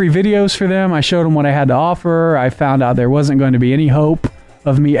I made free videos for them. I showed them what I had to offer. I found out there wasn't going to be any hope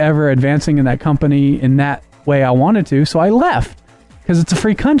of me ever advancing in that company in that way I wanted to, so I left because it's a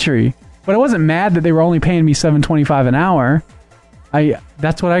free country. But I wasn't mad that they were only paying me $7.25 an hour.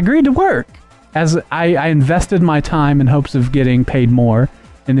 That's what I agreed to work. As I invested my time in hopes of getting paid more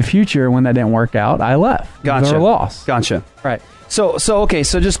in the future. When that didn't work out, I left. Gotcha. Or lost. Gotcha. Right. So okay.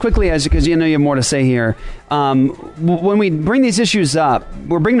 So just quickly, because you have more to say here. When we bring these issues up,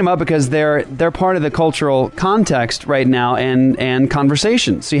 we're bringing them up because they're part of the cultural context right now and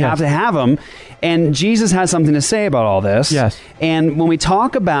conversation. So you have to have them. And Jesus has something to say about all this. Yes. And when we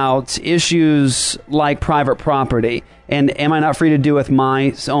talk about issues like private property, and am I not free to do with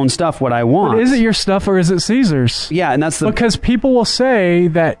my own stuff what I want? But is it your stuff or is it Caesar's? Yeah, and that's because people will say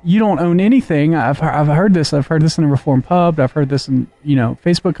that you don't own anything. I've heard this. I've heard this in a Reformed pub. I've heard this in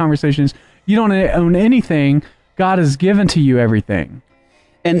Facebook conversations. You don't own anything. God has given to you everything.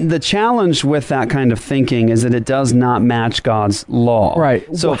 And the challenge with that kind of thinking is that it does not match God's law. Right.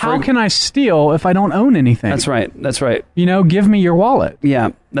 So well, how can I steal if I don't own anything? That's right. That's right. Give me your wallet.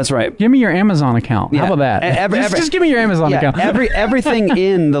 Yeah, that's right. Give me your Amazon account. Yeah. How about that? Just give me your Amazon account. Everything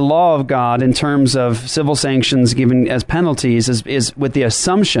in the law of God in terms of civil sanctions given as penalties is with the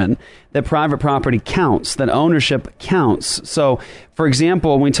assumption that private property counts, that ownership counts. So, for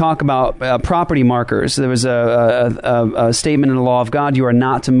example, when we talk about property markers, there was a statement in the law of God: you are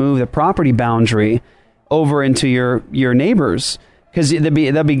not to move the property boundary over into your neighbors, because they'd be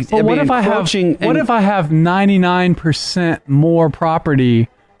encroaching. What if I have 99% more property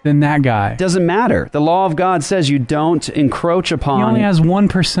than that guy? Doesn't matter. The law of God says you don't encroach upon. He only has 1%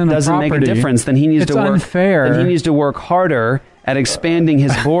 of property. Doesn't make a difference. Then he needs to work. It's unfair. Then he needs to work harder at expanding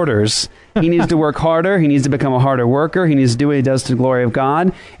his borders. He needs to work harder. He needs to become a harder worker. He needs to do what he does to the glory of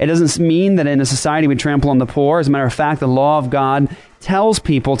God. It doesn't mean that in a society we trample on the poor. As a matter of fact, the law of God tells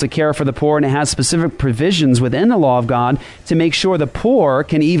people to care for the poor, and it has specific provisions within the law of God to make sure the poor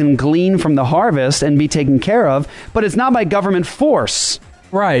can even glean from the harvest and be taken care of. But it's not by government force.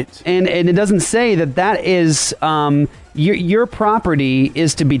 Right. And it doesn't say that is your property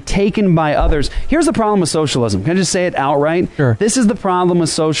is to be taken by others. Here's the problem with socialism. Can I just say it outright? Sure. This is the problem with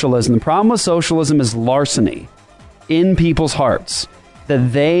socialism. The problem with socialism is larceny in people's hearts,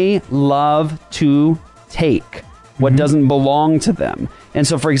 that they love to take what doesn't belong to them. And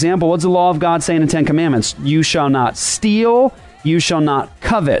so, for example, what's the law of God say in the Ten Commandments? You shall not steal. You shall not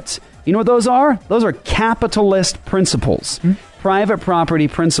covet. You know what those are? Those are capitalist principles. Private property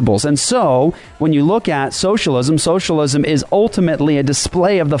principles. And so, when you look at socialism, socialism is ultimately a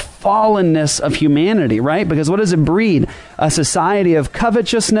display of the fallenness of humanity, right? Because what does it breed? A society of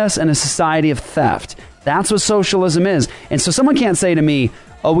covetousness and a society of theft. That's what socialism is. And so someone can't say to me,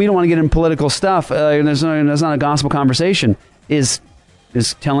 oh, we don't want to get in political stuff. There's not a gospel conversation. Is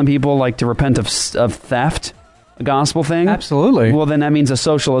telling people like to repent of theft a gospel thing? Absolutely. Well, then that means a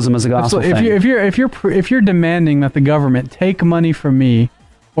socialism is a gospel thing. If you're demanding that the government take money from me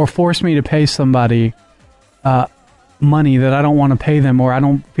or force me to pay somebody money that I don't want to pay them or I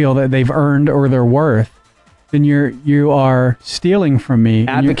don't feel that they've earned or they're worth, then you are stealing from me.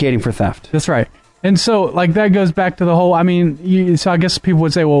 Advocating for theft. That's right. And so, like, that goes back to the whole, so I guess people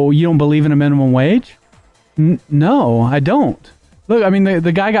would say, well, you don't believe in a minimum wage? No, I don't. Look,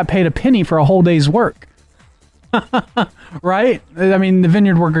 the guy got paid a penny for a whole day's work. Right? The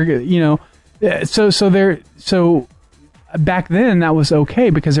vineyard worker, so back then that was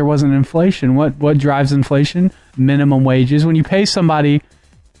okay because there wasn't inflation. What drives inflation? Minimum wages. When you pay somebody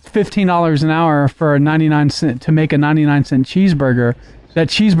 $15 an hour for to make a 99-cent cheeseburger, that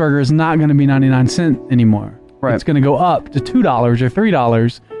cheeseburger is not going to be 99 cents anymore. Right. It's going to go up to $2 or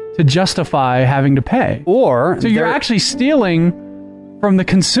 $3 to justify having to pay. So you're actually stealing from the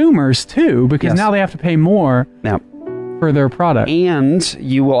consumers too, because now they have to pay more for their product. And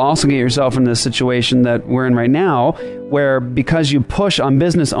you will also get yourself in this situation that we're in right now, where because you push on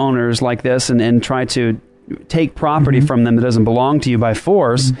business owners like this and try to take property from them that doesn't belong to you by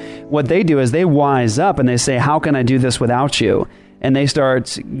force, what they do is they wise up and they say, how can I do this without you? And they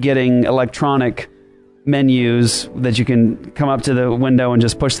start getting electronic menus that you can come up to the window and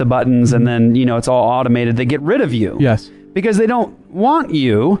just push the buttons, and then, it's all automated. They get rid of you. Yes. Because they don't want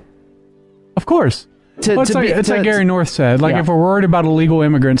you. Of course. It's like Gary North said, if we're worried about illegal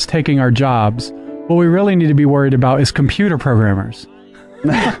immigrants taking our jobs, what we really need to be worried about is computer programmers.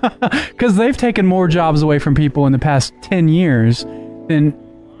 Because they've taken more jobs away from people in the past 10 years than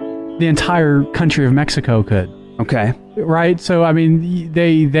the entire country of Mexico could. Okay. Right? So,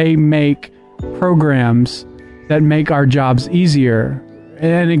 they make programs that make our jobs easier.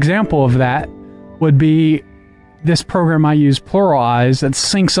 An example of that would be this program I use, Pluralize, that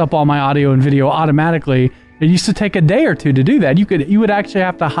syncs up all my audio and video automatically. It used to take a day or two to do that. You would actually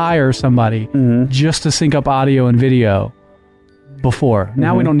have to hire somebody just to sync up audio and video. before.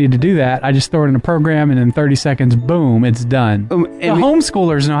 Now we don't need to do that. I just throw it in a program, and in 30 seconds, boom, it's done. The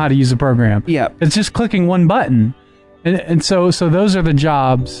homeschoolers know how to use the program. Yeah. It's just clicking one button. And so those are the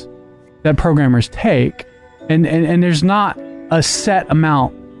jobs that programmers take. And there's not a set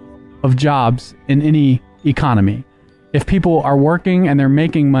amount of jobs in any economy. If people are working and they're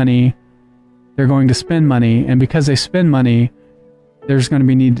making money, they're going to spend money. And because they spend money, there's going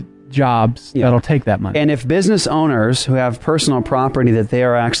to be jobs that'll take that money. And if business owners who have personal property that they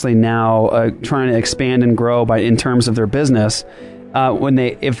are actually now trying to expand and grow in terms of their business,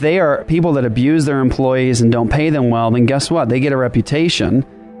 if they are people that abuse their employees and don't pay them well, then guess what? They get a reputation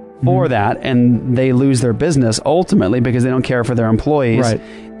for that, and they lose their business ultimately because they don't care for their employees. Right.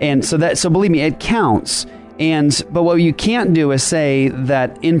 And so believe me, it counts. But what you can't do is say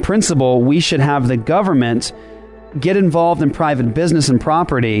that in principle we should have the government get involved in private business and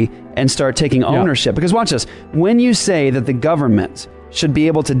property and start taking ownership. Because watch this. When you say that the government should be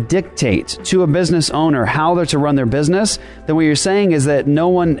able to dictate to a business owner how they're to run their business, then what you're saying is that no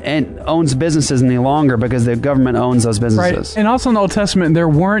one owns businesses any longer because the government owns those businesses. Right. And also in the Old Testament, there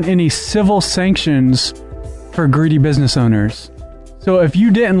weren't any civil sanctions for greedy business owners. So if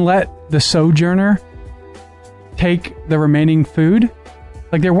you didn't let the sojourner take the remaining food,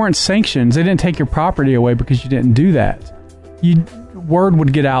 like there weren't sanctions. They didn't take your property away because you didn't do that. Word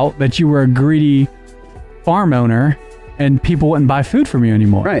would get out that you were a greedy farm owner, and people wouldn't buy food from you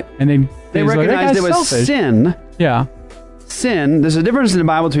anymore. Right. And they recognized it was sin. Yeah. Sin. There's a difference in the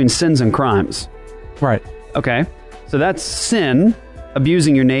Bible between sins and crimes. Right. Okay. So that's sin,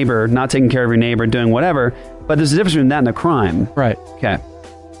 abusing your neighbor, not taking care of your neighbor, doing whatever. But there's a difference between that and a crime. Right. Okay.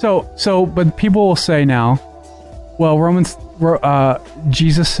 But people will say now, well,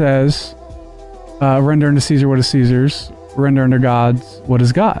 Jesus says, render unto Caesar what is Caesar's, render unto God's what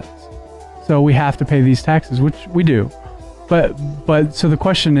is God's. So we have to pay these taxes, which we do. But so the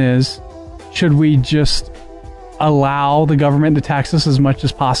question is, should we just allow the government to tax us as much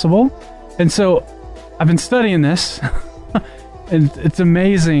as possible? And so I've been studying this, and it's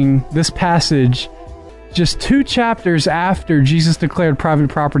amazing, this passage, just 2 chapters after Jesus declared private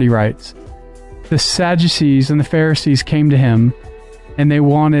property rights, the Sadducees and the Pharisees came to him, and they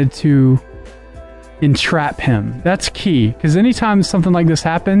wanted to entrap him. That's key, because anytime something like this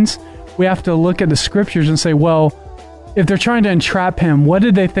happens, we have to look at the scriptures and say, well, if they're trying to entrap him, what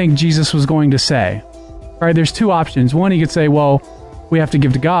did they think Jesus was going to say? Right? There's 2 options. One, he could say, well, we have to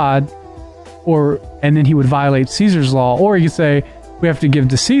give to God, and then he would violate Caesar's law. Or he could say, we have to give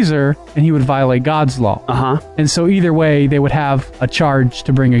to Caesar, and he would violate God's law. And so either way, they would have a charge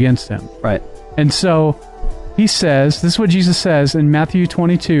to bring against him. Right. And so he says, this is what Jesus says in Matthew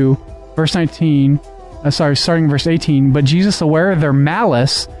 22, verse 19, starting verse 18, but Jesus, aware of their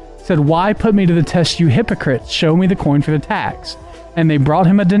malice, said, why put me to the test, you hypocrites? Show me the coin for the tax. And they brought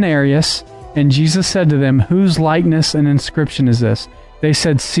him a denarius, and Jesus said to them, whose likeness and inscription is this? They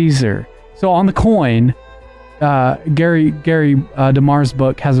said, Caesar. So on the coin, Gary DeMar's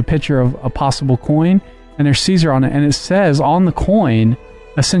book has a picture of a possible coin, and there's Caesar on it, and it says on the coin,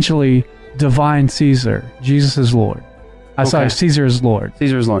 essentially, divine Caesar. Jesus is Lord. Caesar is Lord.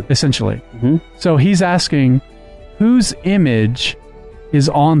 Caesar is Lord. Essentially. So he's asking, whose image is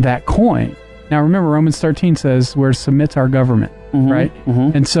on that coin? Now remember, Romans 13 says we're to submit to our government, right?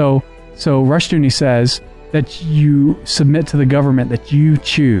 And so Rushdoony says that you submit to the government that you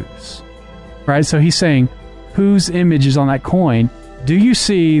choose, right? So he's saying, whose image is on that coin? Do you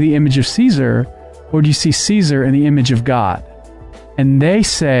see the image of Caesar, or do you see Caesar in the image of God? And they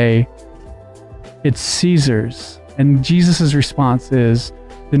say, it's Caesar's. And Jesus' response is,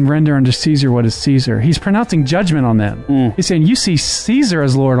 then render unto Caesar what is Caesar. He's pronouncing judgment on them. He's saying, you see Caesar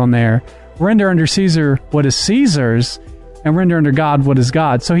as Lord on there, render unto Caesar what is Caesar's, and render unto God what is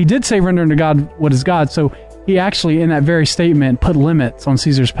God. So he did say render unto God what is God. So he actually, in that very statement, put limits on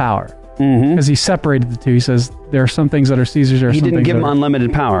Caesar's power. Because he separated the two. He says, there are some things that are Caesar's, He didn't give him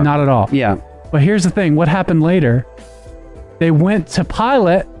unlimited power. Not at all. Yeah. But here's the thing. What happened later? They went to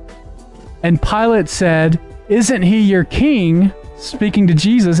Pilate, and Pilate said, isn't he your king? Speaking to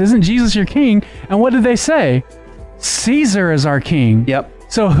Jesus, isn't Jesus your king? And what did they say? Caesar is our king. Yep.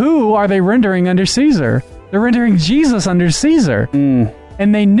 So who are they rendering under Caesar? They're rendering Jesus under Caesar.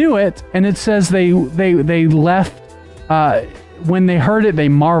 And they knew it, and it says they left, when they heard it, they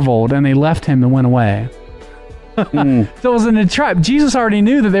marveled, and they left him and went away. So it was an entrap. Jesus already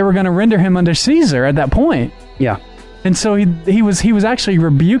knew that they were going to render him under Caesar at that point. Yeah. And so he was actually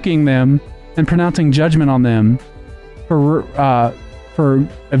rebuking them and pronouncing judgment on them for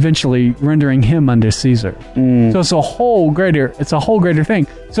eventually rendering him under Caesar. So it's a whole greater thing.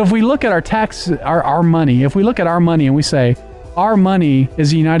 So if we look at our money, if we look at our money and we say, our money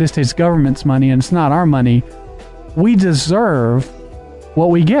is the United States government's money and it's not our money, we deserve what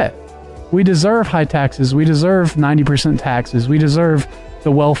we get. We deserve high taxes. We deserve 90% taxes. We deserve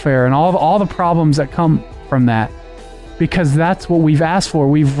the welfare and all the problems that come from that, because that's what we've asked for.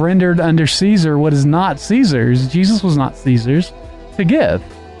 We've rendered under Caesar what is not Caesar's. Jesus was not Caesar's to give.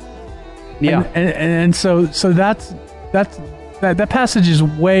 Yeah. And so that passage is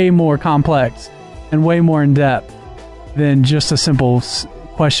way more complex and way more in depth than just a simple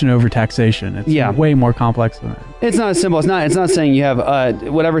question over taxation. It's way more complex than that. It's not as simple. It's not saying you have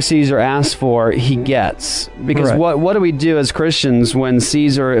whatever Caesar asks for, he gets. Because what do we do as Christians when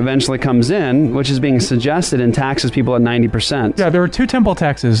Caesar eventually comes in, which is being suggested, and taxes people at 90%? Yeah, there were two temple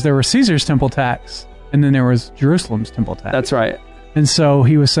taxes. There was Caesar's temple tax, and then there was Jerusalem's temple tax. That's right. And so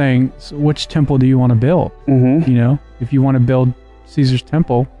he was saying, so which temple do you want to build? Mm-hmm. You know, if you want to build Caesar's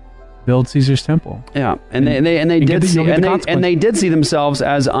temple, build Caesar's temple. Yeah, and they did see themselves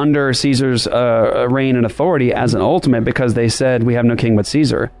as under Caesar's reign and authority as an ultimate, because they said we have no king but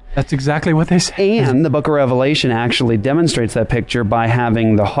Caesar. That's exactly what they said. And the Book of Revelation actually demonstrates that picture by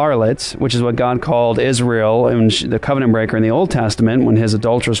having the harlot, which is what God called Israel and the covenant breaker in the Old Testament, when his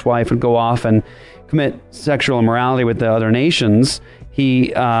adulterous wife would go off and commit sexual immorality with the other nations.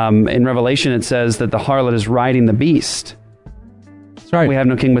 He in Revelation it says that the harlot is riding the beast. That's right. We have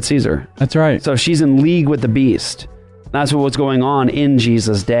no king but Caesar. That's right. So she's in league with the beast. That's what was going on in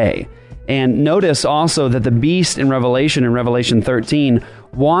Jesus' day. And notice also that the beast in Revelation 13,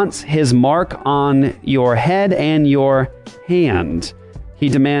 wants his mark on your head and your hand. He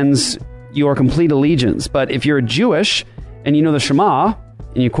demands your complete allegiance. But if you're Jewish and you know the Shema,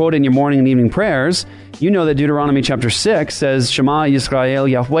 and you quote it in your morning and evening prayers, you know that Deuteronomy chapter 6 says, Shema Yisrael,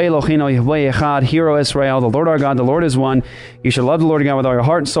 Yahweh Eloheinu, Yahweh Echad, Hero Israel, the Lord our God, the Lord is one. You shall love the Lord your God with all your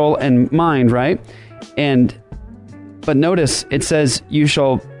heart, soul, and mind, right? But notice, it says, you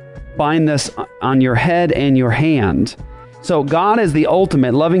shall bind this on your head and your hand. So God is the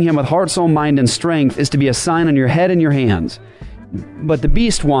ultimate. Loving him with heart, soul, mind, and strength is to be a sign on your head and your hands. But the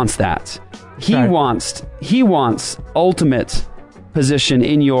beast wants that. He wants ultimate position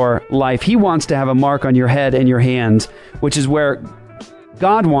in your life. He wants to have a mark on your head and your hand, which is where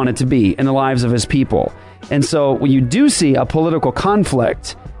God wanted to be in the lives of his people. And so when you do see a political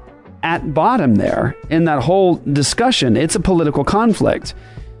conflict at bottom there in that whole discussion, it's a political conflict.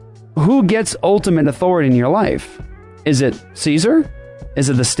 Who gets ultimate authority in your life? Is it Caesar? Is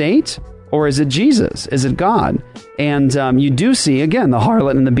it the state? Or is it Jesus? Is it God? And you do see, again, the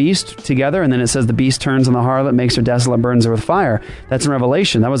harlot and the beast together, and then it says the beast turns on the harlot, makes her desolate, burns her with fire. That's in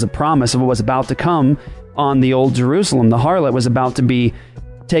Revelation. That was a promise of what was about to come on the old Jerusalem. The harlot was about to be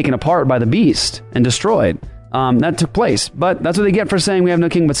taken apart by the beast and destroyed. That took place. But that's what they get for saying we have no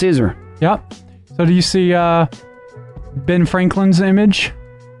king but Caesar. Yep. So do you see Ben Franklin's image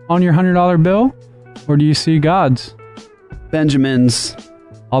on your $100 bill? Or do you see God's? Benjamin's.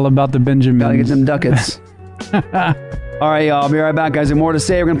 All about the Benjamins. Gotta get them ducats. All right, y'all. I'll be right back, guys. There's more to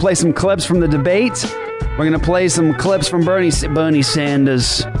say. We're going to play some clips from the debate. We're going to play some clips from Bernie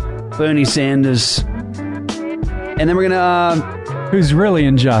Sanders. And then we're going to... Who's really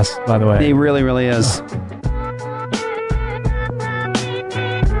unjust, by the way. He really, really is.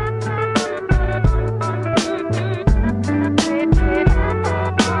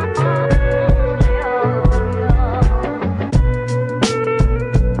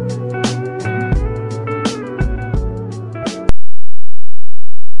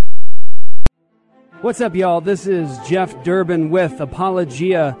 What's up, y'all? This is Jeff Durbin with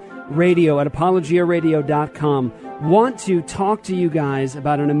Apologia Radio at apologiaradio.com. Want to talk to you guys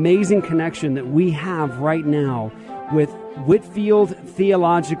about an amazing connection that we have right now with Whitefield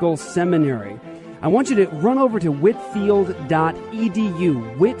Theological Seminary. I want you to run over to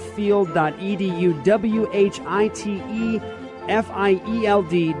whitefield.edu, whitefield.edu,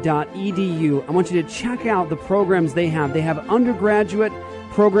 whitefield.edu. I want you to check out the programs they have. They have undergraduate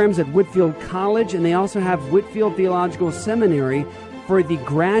programs at Whitefield College, and they also have Whitefield Theological Seminary for the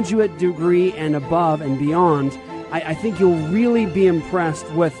graduate degree and above and beyond. I think you'll really be impressed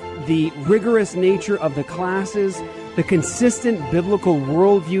with the rigorous nature of the classes, the consistent biblical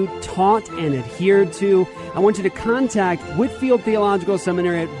worldview taught and adhered to. I want you to contact Whitefield Theological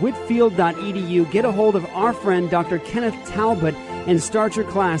Seminary at whitefield.edu. Get a hold of our friend, Dr. Kenneth Talbot, and start your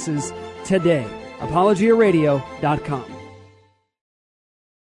classes today. ApologiaRadio.com.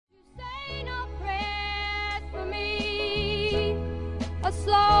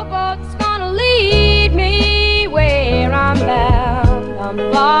 Slow boat's gonna lead me where I'm bound. I'm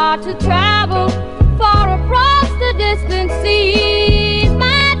far to travel, far across the distant seas.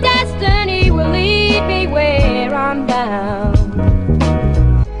 My destiny will lead me where I'm bound.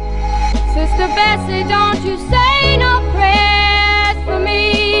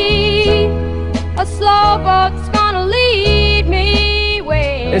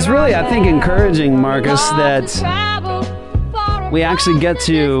 It's really, I think, encouraging, Marcus, that we actually get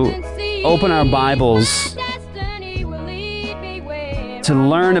to open our Bibles to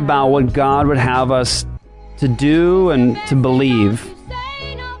learn about what God would have us to do and to believe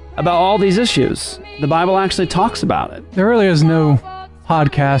about all these issues. The Bible actually talks about it. There really is no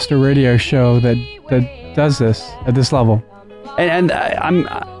podcast or radio show that does this at this level. And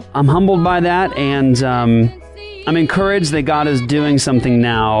I'm humbled by that, and I'm encouraged that God is doing something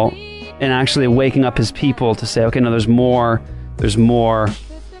now and actually waking up his people to say, okay, no, there's more to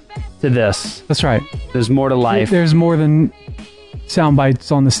this. That's right. There's more to life. There's more than sound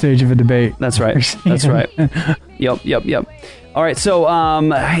bites on the stage of a debate. That's right. That's right. Yep. All right, so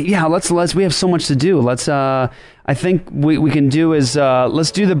let's we have so much to do. Let's I think we can do is let's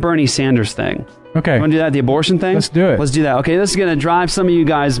do the Bernie Sanders thing. Okay. You want to do that, the abortion thing? Let's do it. Let's do that. Okay, this is going to drive some of you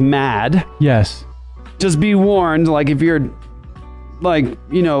guys mad. Yes. Just be warned, like if you're like,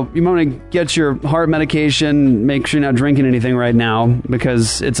 you want to get your heart medication, make sure you're not drinking anything right now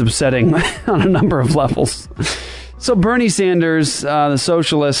because it's upsetting on a number of levels. So Bernie Sanders, the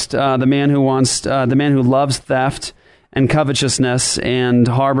socialist, the man who loves theft and covetousness and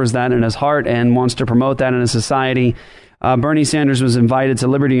harbors that in his heart and wants to promote that in his society. Bernie Sanders was invited to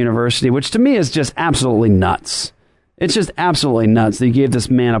Liberty University, which to me is just absolutely nuts. It's just absolutely nuts that you gave this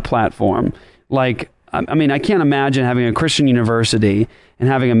man a platform. Like, I mean, I can't imagine having a Christian university and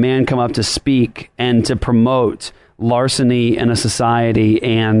having a man come up to speak and to promote larceny in a society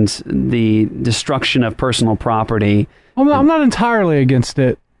and the destruction of personal property. I'm not entirely against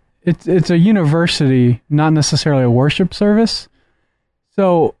it. It's a university, not necessarily a worship service.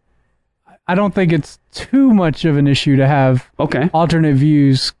 So I don't think it's too much of an issue to have alternate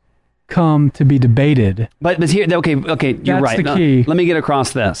views come to be debated. But here, okay, you're right. That's the key. Let me get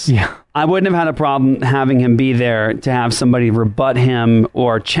across this. Yeah. I wouldn't have had a problem having him be there to have somebody rebut him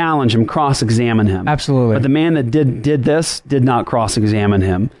or challenge him, cross-examine him. Absolutely. But the man that did this did not cross-examine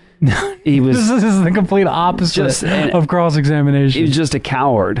him. He was. This is the complete opposite of cross-examination. He was just a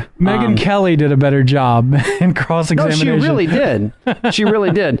coward. Megyn Kelly did a better job in cross-examination. No, she really did. She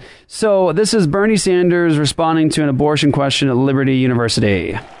really did. So this is Bernie Sanders responding to an abortion question at Liberty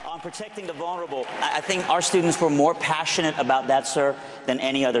University. Protecting the vulnerable. I think our students were more passionate about that, sir, than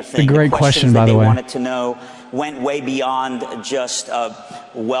any other thing. It's a great question, by the way. They wanted to know went way beyond just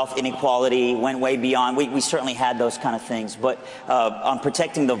wealth inequality, went way beyond. We certainly had those kind of things. But on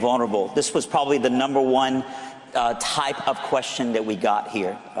protecting the vulnerable, this was probably the number one type of question that we got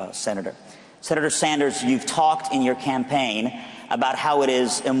here, Senator. Senator Sanders, you've talked in your campaign about how it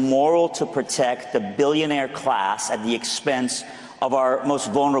is immoral to protect the billionaire class at the expense of our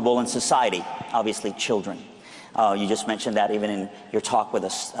most vulnerable in society, obviously children. You just mentioned that even in your talk with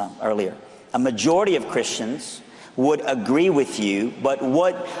us earlier. A majority of Christians would agree with you, but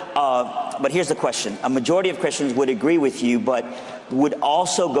here's the question. A majority of Christians would agree with you, but would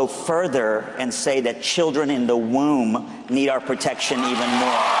also go further and say that children in the womb need our protection even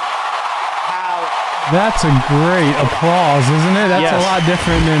more. That's a great applause, isn't it? That's a lot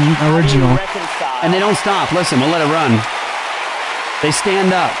different than original. And they don't stop. Listen, we'll let it run. They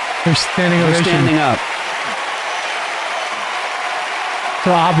stand up. They're standing ovation. They're standing up.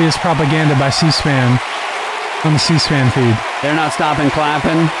 So obvious propaganda by C-SPAN on the C-SPAN feed. They're not stopping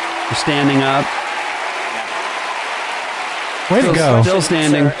clapping. They're standing up. Way to go. Still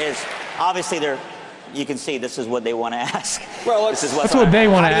standing. Obviously, you can see this is what they want to ask. Well, that's what they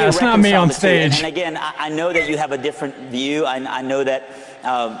want to ask, not me on stage. And again, I know that you have a different view. I know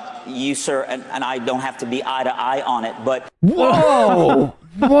that you, sir, and I don't have to be eye to eye on it, but... Whoa!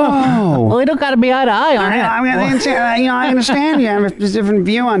 Whoa! Well, we don't got to be eye to eye on it. I understand you have a different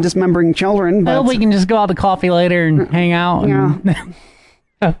view on dismembering children, but... Well, we can just go out to coffee later and hang out. And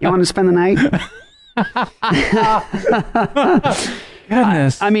you want to spend the night?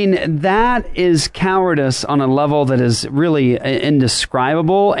 Goodness. I mean, that is cowardice on a level that is really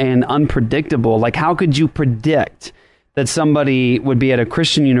indescribable and unpredictable. Like, how could you predict that somebody would be at a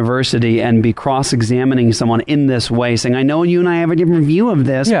Christian university and be cross-examining someone in this way, saying, I know you and I have a different view of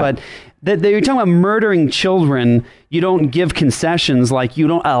this, but you're talking about murdering children. You don't give concessions, like you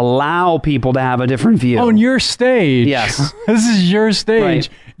don't allow people to have a different view. On your stage. Yes. This is your stage. Right.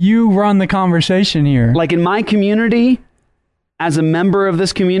 You run the conversation here. Like in my community, as a member of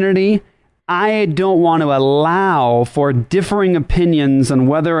this community, I don't want to allow for differing opinions on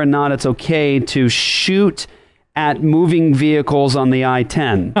whether or not it's okay to shoot at moving vehicles on the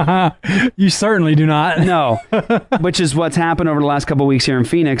I-10. You certainly do not. No, which is what's happened over the last couple of weeks here in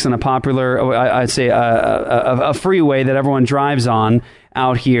Phoenix on a popular, I'd say, a freeway that everyone drives on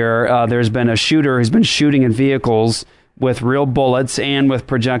out here. There's been a shooter who's been shooting at vehicles with real bullets and with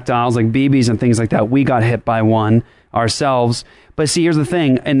projectiles like BBs and things like that. We got hit by one ourselves. But see, here's the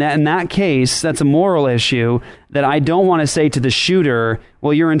thing. In that case, that's a moral issue that I don't want to say to the shooter,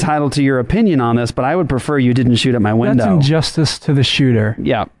 well, you're entitled to your opinion on this, but I would prefer you didn't shoot at my window. That's injustice to the shooter.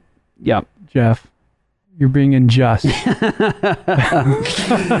 Yeah. Yeah. Jeff, you're being unjust. Yeah,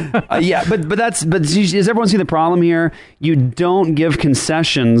 but does everyone see the problem here? You don't give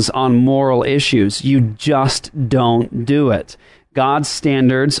concessions on moral issues. You just don't do it. God's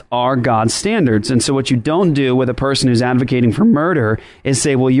standards are God's standards. And so what you don't do with a person who's advocating for murder is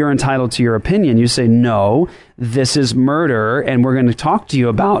say, well, you're entitled to your opinion. You say, no, this is murder, and we're going to talk to you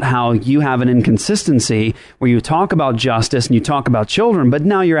about how you have an inconsistency where you talk about justice and you talk about children, but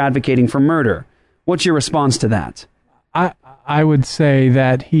now you're advocating for murder. What's your response to that? I would say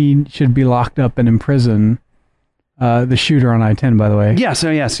that he should be locked up and in prison. The shooter on I-10, by the way. Yeah, so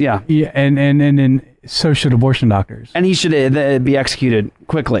yes, yeah. And so should abortion doctors. And he should be executed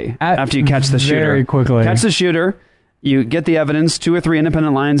quickly after you catch the shooter. Very quickly. Catch the shooter, you get the evidence, 2 or 3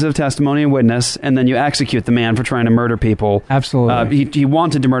 independent lines of testimony and witness, and then you execute the man for trying to murder people. Absolutely. He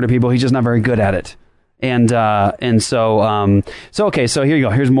wanted to murder people, he's just not very good at it. And so okay, so here you go.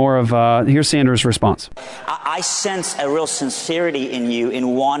 Here's more of here's Sanders' response. I sense a real sincerity in you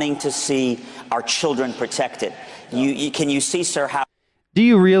in wanting to see our children protected. Can you see, sir, how... Do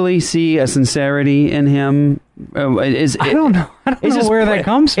you really see a sincerity in him? I don't know. I don't know where that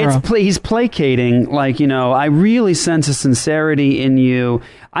comes from. He's placating, like, I really sense a sincerity in you.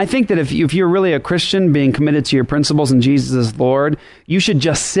 I think that if you're really a Christian being committed to your principles and Jesus is Lord, you should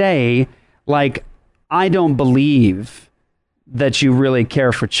just say, like, I don't believe that you really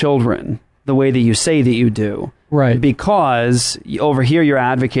care for children the way that you say that you do. Right. Because over here you're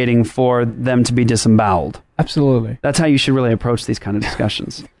advocating for them to be disemboweled. Absolutely. That's how you should really approach these kind of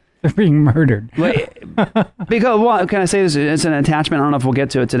discussions. They're being murdered. Because, well, can I say this? It's an attachment. I don't know if we'll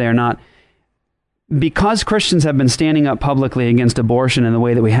get to it today or not. Because Christians have been standing up publicly against abortion in the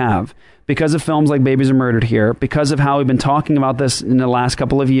way that we have, because of films like Babies Are Murdered Here, because of how we've been talking about this in the last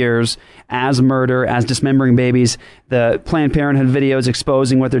couple of years as murder, as dismembering babies, the Planned Parenthood videos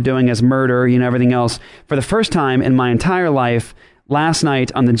exposing what they're doing as murder, everything else. For the first time in my entire life, last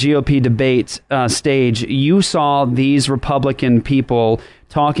night on the GOP debate stage, you saw these Republican people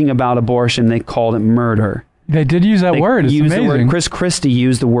talking about abortion. They called it murder. They did use that word. It's amazing. The word, Chris Christie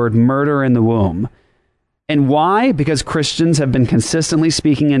used the word murder in the womb. And why? Because Christians have been consistently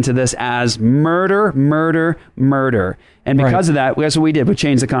speaking into this as murder, murder, murder. And because of that, that's what we did. We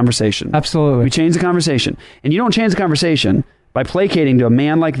changed the conversation. Absolutely. We changed the conversation. And you don't change the conversation by placating to a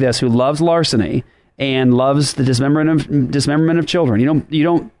man like this who loves larceny and loves the dismemberment of children. You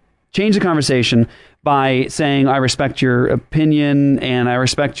don't change the conversation by saying, I respect your opinion and I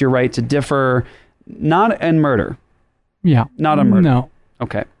respect your right to differ, not in murder. Yeah. Not on murder. No.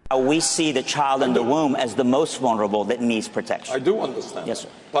 Okay. We see the child in the womb as the most vulnerable that needs protection. I do understand. Yes, sir.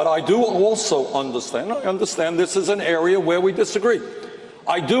 But I do also understand. I understand this is an area where we disagree.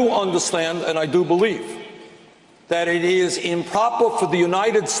 I do understand and I do believe that it is improper for the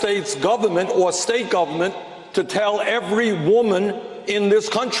United States government or state government to tell every woman in this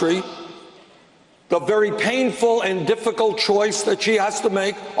country the very painful and difficult choice that she has to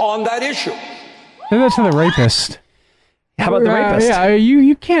make on that issue. Say that to the rapist. How about the rapist? Yeah,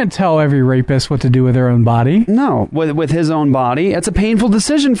 you can't tell every rapist what to do with their own body. No, with his own body. It's a painful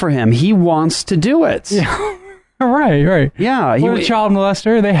decision for him. He wants to do it. Yeah. Right. Yeah. What a child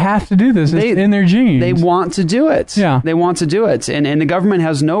molester, they have to do this. It's in their genes. They want to do it. Yeah. They want to do it. And the government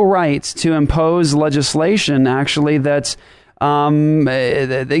has no right to impose legislation, actually, that's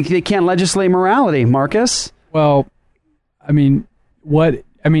they can't legislate morality, Marcus. Well, even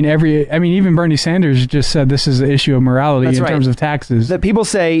Bernie Sanders just said this is an issue of morality terms of taxes. That people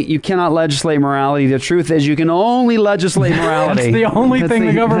say you cannot legislate morality. The truth is you can only legislate morality. That's the only thing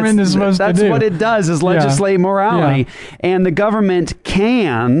the government is supposed to do. That's what it does, is legislate morality. Yeah. And the government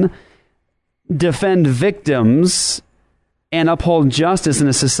can defend victims and uphold justice in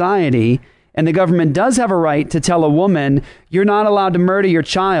a society. And the government does have a right to tell a woman, you're not allowed to murder your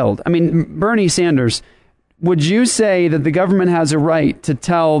child. I mean, Bernie Sanders, would you say that the government has a right to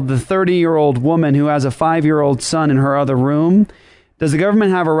tell the 30-year-old woman who has a 5-year-old son in her other room, does the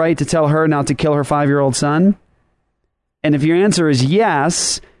government have a right to tell her not to kill her 5-year-old son? And if your answer is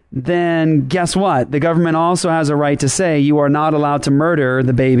yes, then guess what? The government also has a right to say you are not allowed to murder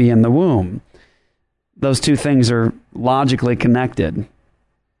the baby in the womb. Those two things are logically connected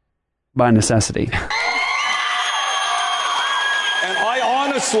by necessity. And I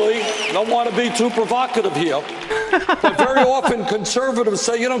honestly don't want to be too provocative here, but very often conservatives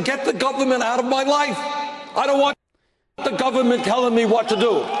say, get the government out of my life. I don't want the government telling me what to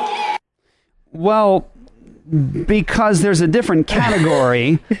do? Well, because there's a different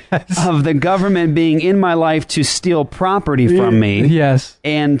category of the government being in my life to steal property from me. Yes.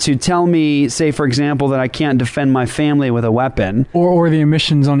 And to tell me, say, for example, that I can't defend my family with a weapon. Or the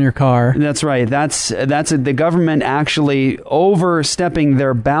emissions on your car. That's right. That's the government actually overstepping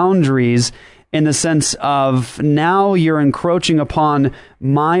their boundaries in the sense of now you're encroaching upon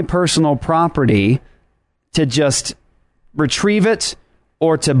my personal property to just retrieve it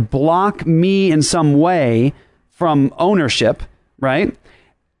or to block me in some way from ownership, right?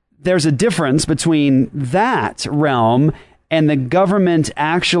 There's a difference between that realm and the government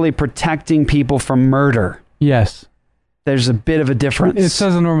actually protecting people from murder. Yes. There's a bit of a difference. It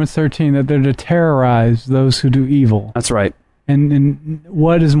says in Romans 13 that they're to terrorize those who do evil. That's right. And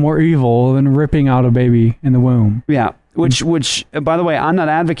what is more evil than ripping out a baby in the womb? Yeah. Which, by the way, I'm not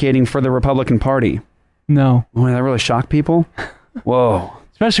advocating for the Republican Party. No. Boy, that really shocked people. Whoa.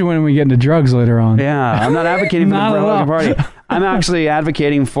 Especially when we get into drugs later on. Yeah, I'm not advocating for the Republican Party. I'm actually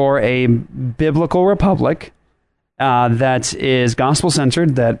advocating for a biblical republic that is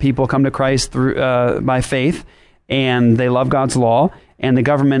gospel-centered, that people come to Christ through by faith, and they love God's law, and the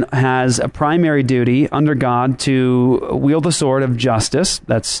government has a primary duty under God to wield the sword of justice.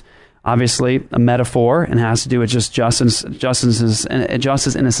 That's obviously a metaphor and has to do with just justice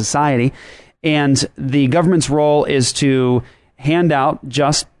in a society. And the government's role is to hand out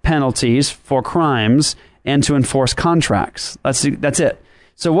just penalties for crimes and to enforce contracts. That's it.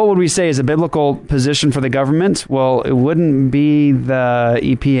 So what would we say is a biblical position for the government? Well, it wouldn't be the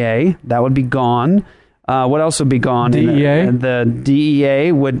EPA. That would be gone. What else would be gone? DEA? The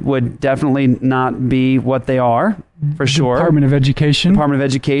DEA would definitely not be what they are, for sure. Department of Education. Department of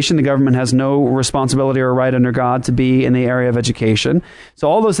Education. The government has no responsibility or right under God to be in the area of education. So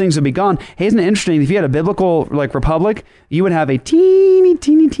all those things would be gone. Hey, isn't it interesting? If you had a biblical republic, you would have a teeny,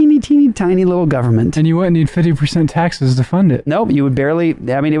 tiny little government. And you wouldn't need 50% taxes to fund it. Nope, you would barely.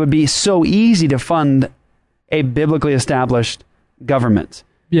 I mean, it would be so easy to fund a biblically established government.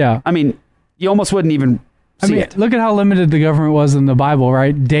 Yeah. I mean, you almost wouldn't even see it. Look at how limited the government was in the Bible,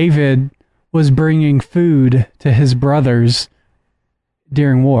 right? David was bringing food to his brothers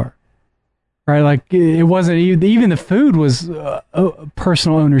during war, right? Like it wasn't even the food was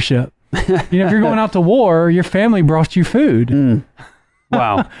personal ownership. If you're going out to war, your family brought you food.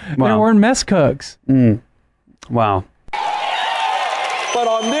 Wow. There weren't mess cooks. Wow. But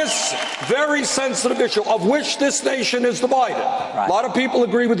on this very sensitive issue, of which this nation is divided, a lot of people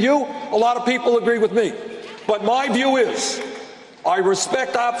agree with you, a lot of people agree with me. But my view is, I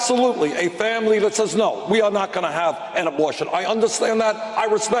respect absolutely a family that says, no, we are not going to have an abortion. I understand that. I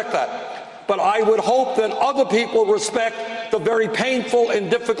respect that. But I would hope that other people respect the very painful and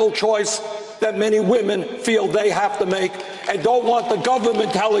difficult choice that many women feel they have to make and don't want the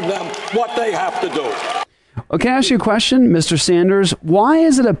government telling them what they have to do. Okay, I ask you a question, Mr. Sanders. Why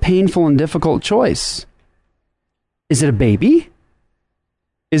is it a painful and difficult choice? Is it a baby?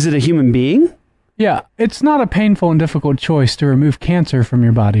 Is it a human being? Yeah, it's not a painful and difficult choice to remove cancer from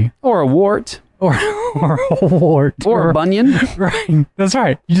your body. Or a wart. Or a wart. Or a bunion. Right. That's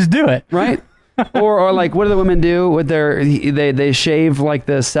right. You just do it. Right? or like, what do the women do with their, they shave like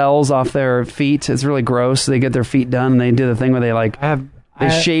the cells off their feet. It's really gross. They get their feet done and they do the thing where they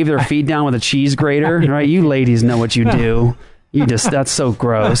shave their feet down with a cheese grater, right? You ladies know what you do. That's so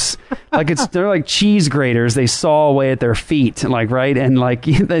gross. Like they're like cheese graters. They saw away at their feet, right? And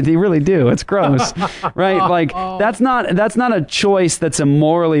they really do. It's gross, right? Like that's not a choice. That's a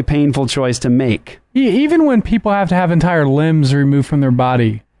morally painful choice to make. Even when people have to have entire limbs removed from their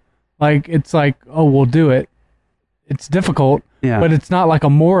body, it's like, oh, we'll do it. It's difficult. Yeah. But it's not like a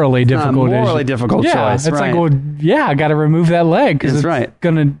morally difficult choice. It's right. Like, well, yeah, I got to remove that leg because it's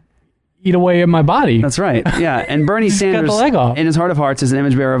going to eat away at my body. That's right. Yeah. And Bernie Sanders, got the leg off. In his heart of hearts, as an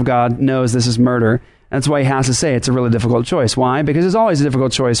image bearer of God, knows this is murder. That's why he has to say it's a really difficult choice. Why? Because it's always a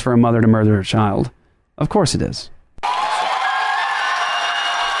difficult choice for a mother to murder a child. Of course it is.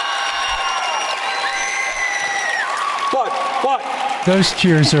 But those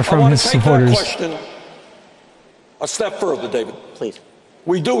cheers are from his supporters. That question a step further, David. Please.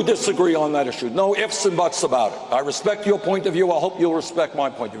 We do disagree on that issue. No ifs and buts about it. I respect your point of view. I hope you'll respect my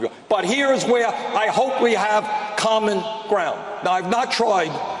point of view. But here's where I hope we have common ground. Now, I've not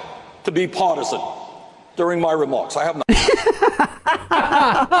tried to be partisan during my remarks. I have not.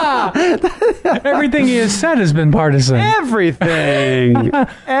 Everything he has said has been partisan. Everything.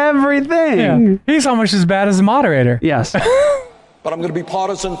 Everything. Yeah. He's almost as bad as the moderator. Yes. But I'm going to be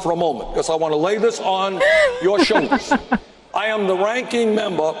partisan for a moment because I want to lay this on your shoulders. I am the ranking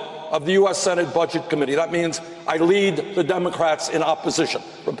member of the U.S. Senate Budget Committee. That means I lead the Democrats in opposition.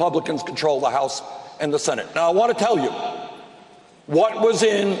 Republicans control the House and the Senate. Now, I want to tell you what was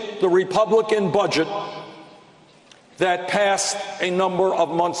in the Republican budget that passed a number of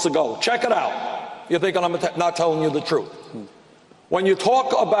months ago. Check it out. You're thinking I'm not telling you the truth. When you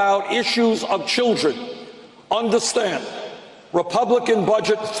talk about issues of children, understand Republican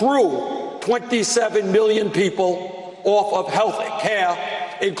budget threw 27 million people off of health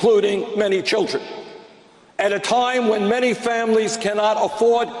care, including many children, at a time when many families cannot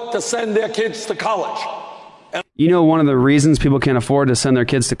afford to send their kids to college. You know, one of the reasons people can't afford to send their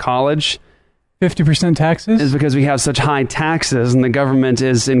kids to college, 50% taxes, is because we have such high taxes and the government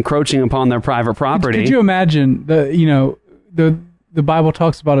is encroaching upon their private property. Could you imagine the Bible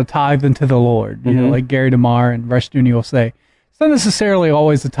talks about a tithe unto the Lord, you know, like Gary DeMar and Rushdoony will say. It's not necessarily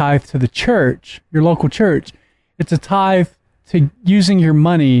always a tithe to the church, your local church. It's a tithe to using your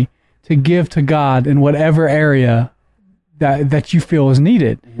money to give to God in whatever area that you feel is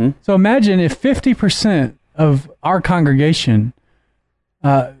needed. So imagine if 50% of our congregation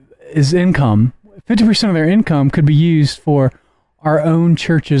is income, 50% of their income could be used for our own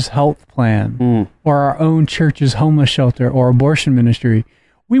church's health plan or our own church's homeless shelter or abortion ministry.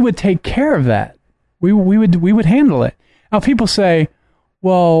 We would take care of that. We would handle it. Now people say,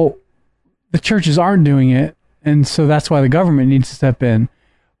 well, the churches aren't doing it, and so that's why the government needs to step in.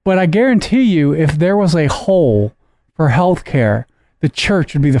 But I guarantee you, if there was a hole for health care, the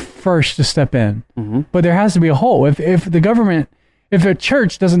church would be the first to step in. But there has to be a hole. If a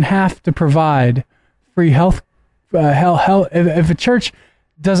church doesn't have to provide free health, if a church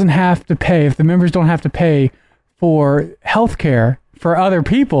doesn't have to pay, if the members don't have to pay for health care for other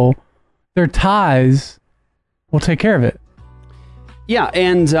people, their tithes will take care of it. Yeah,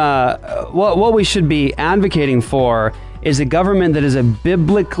 and what we should be advocating for is a government that is a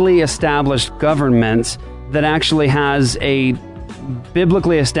biblically established government that actually has a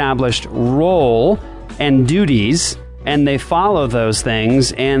biblically established role and duties, and they follow those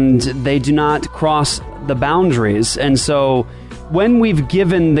things, and they do not cross the boundaries. And so when we've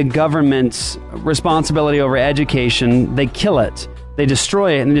given the government responsibility over education, they kill it. They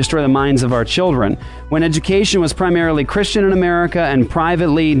destroy it and they destroy the minds of our children. When education was primarily Christian in America and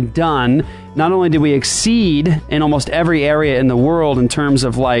privately done, not only did we exceed in almost every area in the world in terms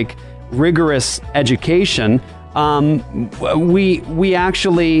of like rigorous education, we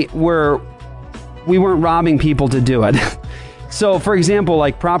actually we weren't robbing people to do it. So, for example,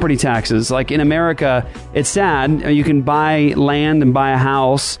 like property taxes, like in America, it's sad. You can buy land and buy a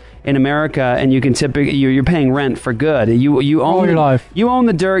house in America, and you can typically you're paying rent for good. You own all your life. You own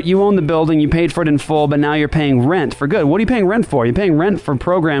the dirt. You own the building. You paid for it in full, but now you're paying rent for good. What are you paying rent for? You're paying rent for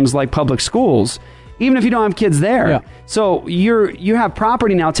programs like public schools, even if you don't have kids there. Yeah. So you have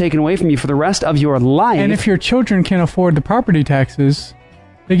property now taken away from you for the rest of your life. And if your children can't afford the property taxes,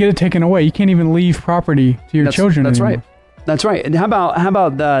 they get it taken away. You can't even leave property to your children That's anymore. right. That's right. And how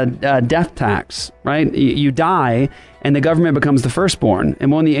about the death tax, right? You die and the government becomes the firstborn.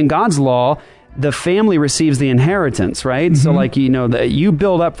 And in God's law, the family receives the inheritance, right? So like, you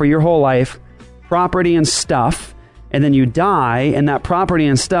build up for your whole life property and stuff, and then you die, and that property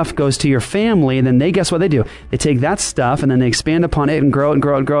and stuff goes to your family, and then guess what they do? They take that stuff, and then they expand upon it and grow it and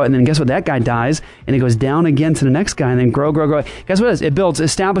grow it and grow it, and then guess what? That guy dies, and it goes down again to the next guy, and then grow. Guess what it is? It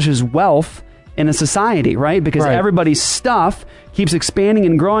establishes wealth in a society, right? Because everybody's stuff keeps expanding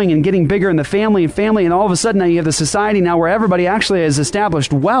and growing and getting bigger in the family, and all of a sudden now you have the society now where everybody actually has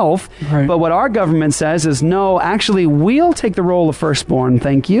established wealth. Right. But what our government says is, no, actually, we'll take the role of firstborn,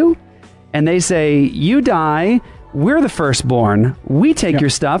 thank you. And they say, you die, we're the firstborn, we take your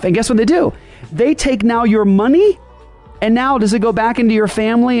stuff, and guess what they do? They take now your money, and now does it go back into your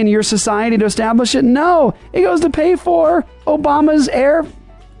family and your society to establish it? No, it goes to pay for Obama's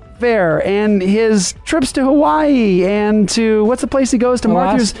airfare and his trips to Hawaii and to what's the place he goes to?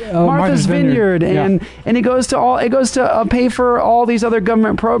 Martha's Vineyard, and it goes to pay for all these other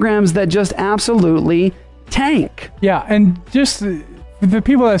government programs that just absolutely tank. Yeah, and just the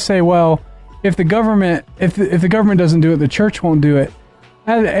people that say, well, if the government doesn't do it, the church won't do it.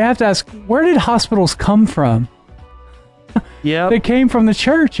 I have to ask, where did hospitals come from? Yeah, they came from the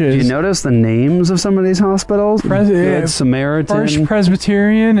churches. Do you notice the names of some of these hospitals? Good Samaritan, First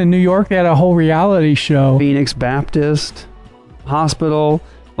Presbyterian in New York. They had a whole reality show. Phoenix Baptist Hospital.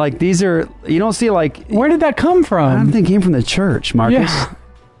 Like these are, you don't see like. Where did that come from? I don't think it came from the church, Marcus. Yeah.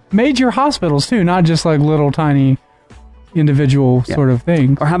 Major hospitals too, not just like little tiny individual sort of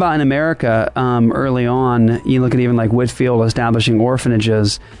things. Or how about in America, early on, you look at even like Whitfield establishing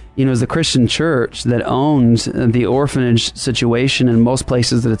orphanages. It's the Christian church that owns the orphanage situation in most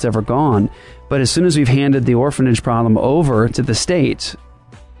places that it's ever gone. But as soon as we've handed the orphanage problem over to the state,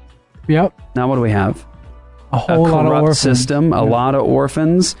 now what do we have? A whole lot of orphans. System, a lot of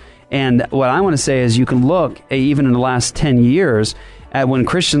orphans. And what I want to say is you can look, even in the last 10 years, at when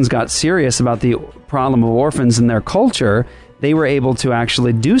Christians got serious about the problem of orphans in their culture, they were able to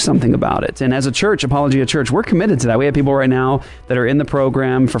actually do something about it. And as a church, Apologia Church, we're committed to that. We have people right now that are in the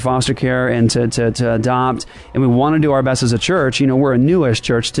program for foster care and to adopt, and we want to do our best as a church. We're a newish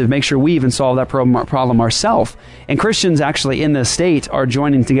church to make sure we even solve that problem ourselves. And Christians actually in the state are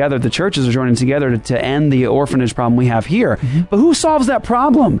joining together, the churches are joining together to end the orphanage problem we have here. But who solves that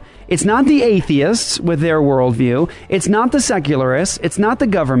problem? It's not the atheists with their worldview. It's not the secularists. It's not the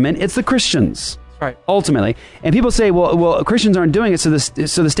government. It's the Christians. Right. Ultimately. And people say, well, Christians aren't doing it, so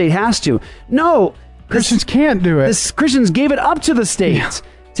the state has to. No. Christians can't do it. Christians gave it up to the state. Yeah.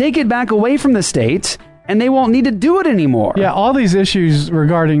 Take it back away from the state, and they won't need to do it anymore. Yeah, all these issues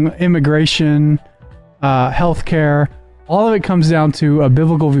regarding immigration, healthcare, all of it comes down to a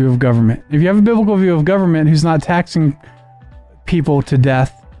biblical view of government. If you have a biblical view of government who's not taxing people to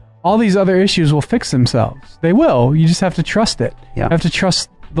death, all these other issues will fix themselves. They will. You just have to trust it. Yeah. You have to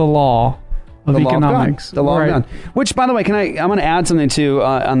trust the law of economics. The law of God. Which, by the way, I'm going to add something too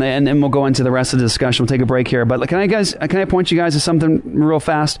on the end, and we'll go into the rest of the discussion. We'll take a break here. But can I point you guys to something real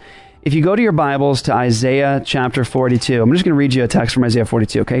fast? If you go to your Bibles to Isaiah chapter 42, I'm just going to read you a text from Isaiah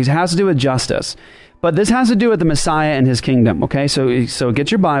 42. Okay, it has to do with justice, but this has to do with the Messiah and his kingdom. Okay, so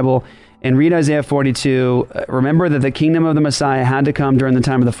get your Bible and read Isaiah 42. Remember that the kingdom of the Messiah had to come during the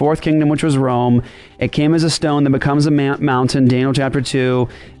time of the fourth kingdom, which was Rome. It came as a stone that becomes a mountain, Daniel chapter 2.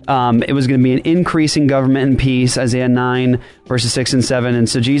 It was going to be an increasing government and peace, Isaiah 9, verses 6 and 7. And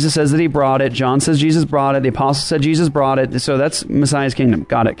so Jesus says that he brought it. John says Jesus brought it. The apostle said Jesus brought it. So that's Messiah's kingdom.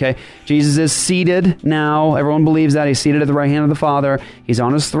 Got it, okay? Jesus is seated now. Everyone believes that. He's seated at the right hand of the Father. He's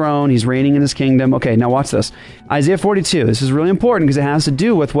on his throne. He's reigning in his kingdom. Okay, now watch this. Isaiah 42. This is really important because it has to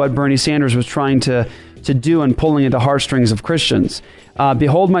do with what Bernie Sanders was trying to do and pulling at the heartstrings of Christians.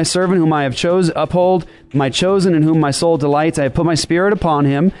 Behold my servant whom I have uphold my chosen in whom my soul delights. I have put my spirit upon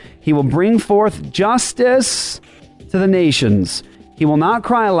him. He will bring forth justice to the nations. He will not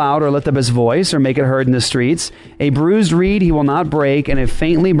cry aloud or lift up his voice or make it heard in the streets. A bruised reed he will not break, and a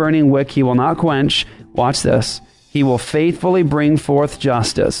faintly burning wick he will not quench. Watch this. He will faithfully bring forth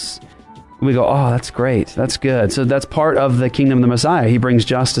justice. We go, oh, that's great. That's good. So that's part of the kingdom of the Messiah. He brings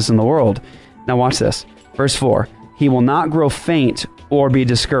justice in the world. Now watch this. Verse 4. He will not grow faint or be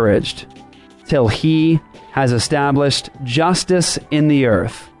discouraged till he has established justice in the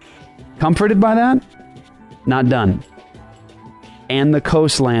earth. Comforted by that? Not done. And the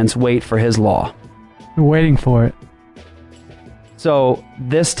coastlands wait for his law. We're waiting for it. So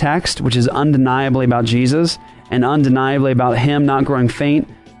this text, which is undeniably about Jesus and undeniably about him not growing faint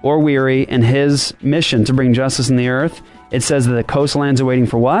or weary in his mission to bring justice in the earth, it says that the coastlands are waiting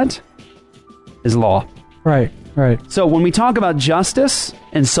for what? His law. Right. So when we talk about justice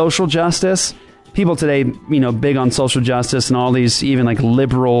and social justice, people today, big on social justice and all these even like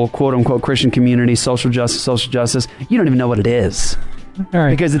liberal, quote unquote, Christian communities, social justice, you don't even know what it is.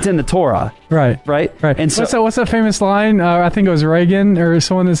 Right. Because it's in the Torah. Right. And so, what's that famous line? I think it was Reagan or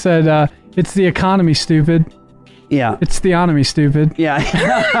someone that said, it's the economy, stupid. Yeah. It's theonomy, stupid.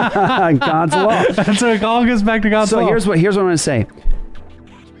 Yeah. God's law. So it all goes back to God's law. So here's what I'm going to say.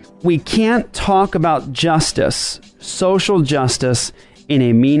 We can't talk about justice, social justice, in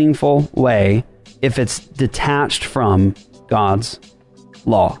a meaningful way if it's detached from God's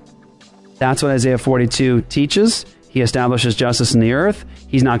law. That's what Isaiah 42 teaches. He establishes justice in the earth.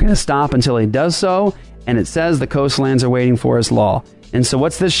 He's not going to stop until he does so. And it says the coastlands are waiting for his law. And so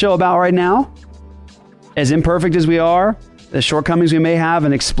what's this show about right now? As imperfect as we are, the shortcomings we may have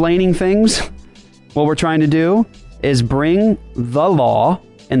in explaining things, what we're trying to do is bring the law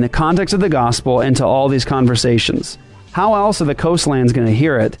in the context of the gospel into all these conversations. How else are the coastlands going to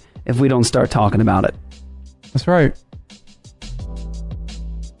hear it if we don't start talking about it? That's right.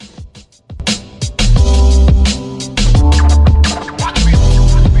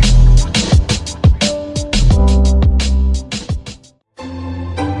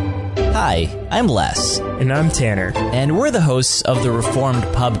 Hi, I'm Les. And I'm Tanner. And we're the hosts of the Reformed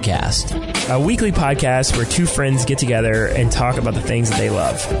Pubcast, a weekly podcast where two friends get together and talk about the things that they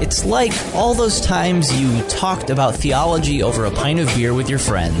love. It's like all those times you talked about theology over a pint of beer with your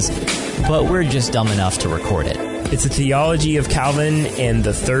friends, but we're just dumb enough to record it. It's a theology of Calvin and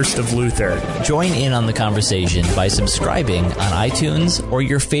the thirst of Luther. Join in on the conversation by subscribing on iTunes or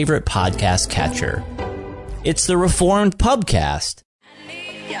your favorite podcast catcher. It's the Reformed Pubcast.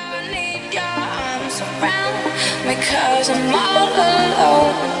 Because I'm all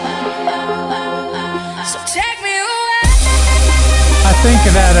alone. So take me away. I think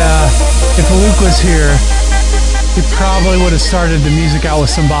that if Luke was here, he probably would have started the music out with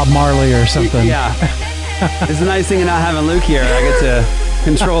some Bob Marley or something. Yeah. It's the nice thing of not having Luke here. I get to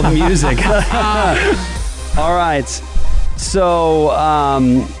control the music. All right. So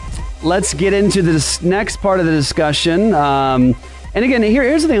let's get into this next part of the discussion. And again,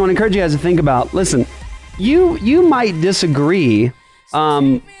 here's the thing I want to encourage you guys to think about. Listen, you might disagree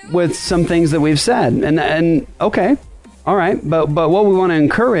with some things that we've said. And okay, all right. But what we want to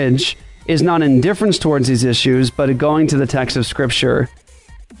encourage is not indifference towards these issues, but going to the text of Scripture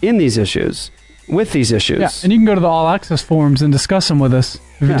in these issues, with these issues. Yeah, and you can go to the All Access forums and discuss them with us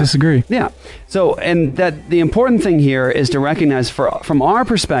if you disagree. Yeah. So, and that the important thing here is to recognize from our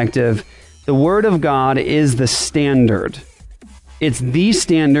perspective, the Word of God is the standard. It's the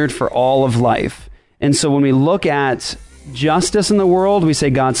standard for all of life. And so when we look at justice in the world, we say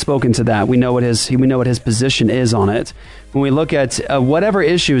God's spoken to that. We know what his position is on it. When we look at whatever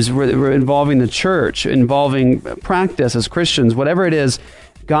issues involving the church, involving practice as Christians, whatever it is,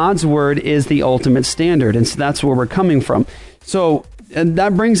 God's word is the ultimate standard. And so that's where we're coming from. So and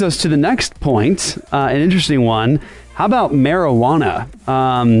that brings us to the next point, an interesting one. How about marijuana?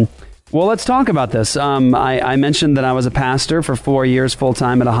 Well, let's talk about this. I mentioned that I was a pastor for 4 years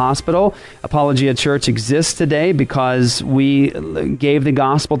full-time at a hospital. Apologia Church exists today because we gave the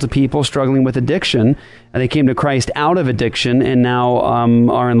gospel to people struggling with addiction. And they came to Christ out of addiction and now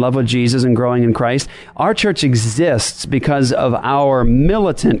are in love with Jesus and growing in Christ. Our church exists because of our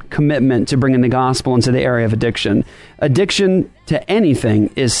militant commitment to bringing the gospel into the area of addiction. Addiction to anything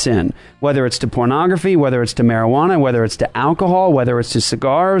is sin, whether it's to pornography, whether it's to marijuana, whether it's to alcohol, whether it's to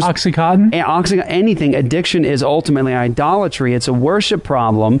cigars. Oxycontin? Anything. Addiction is ultimately idolatry. It's a worship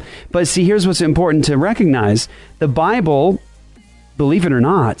problem. But see, here's what's important to recognize. The Bible, believe it or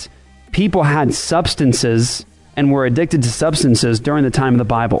not, people had substances and were addicted to substances during the time of the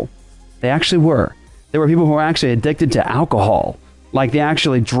Bible. They actually were. There were people who were actually addicted to alcohol. Like they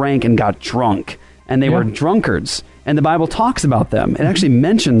actually drank and got drunk. And they were drunkards. And the Bible talks about them. It actually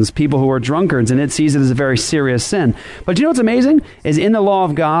mentions people who are drunkards, and it sees it as a very serious sin. But you know what's amazing? Is in the law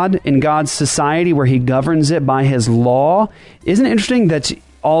of God, in God's society where he governs it by his law, isn't it interesting that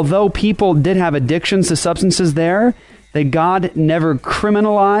although people did have addictions to substances there, that God never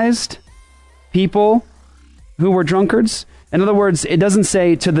criminalized people who were drunkards? In other words, it doesn't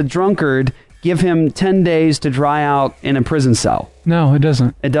say to the drunkard, give him 10 days to dry out in a prison cell. No, it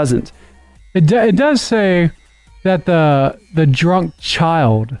doesn't. It doesn't. It does say that the drunk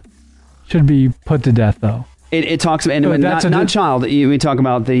child should be put to death, though. It talks about not child. We talk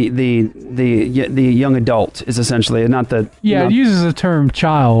about the young adult is essentially not the. Yeah, it uses the term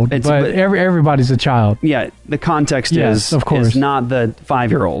child, but everybody's a child. Yeah, the context is of course is not the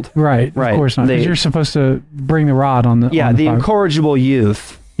 5-year-old. Right, of course not. Because you're supposed to bring the rod on the. Yeah, the incorrigible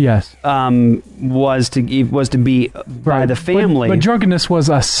youth. Yes. Was to be by the family. But drunkenness was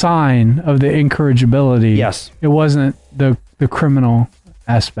a sign of the incorrigibility. Yes. It wasn't the criminal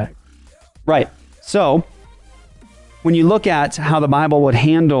aspect. Right. So, when you look at how the Bible would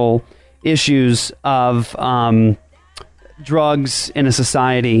handle issues of drugs in a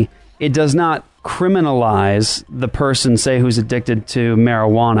society, it does not criminalize the person, say, who's addicted to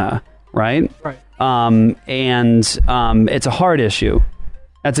marijuana, right? Right. And it's a hard issue.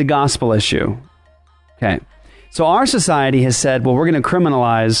 That's a gospel issue. Okay. So our society has said, well, we're going to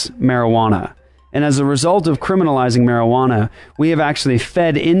criminalize marijuana. And as a result of criminalizing marijuana, we have actually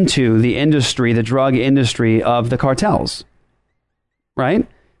fed into the industry, the drug industry of the cartels. Right?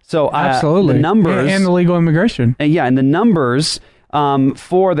 So absolutely. The numbers... And illegal immigration. And the numbers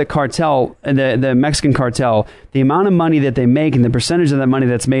for the cartel, the Mexican cartel, the amount of money that they make and the percentage of that money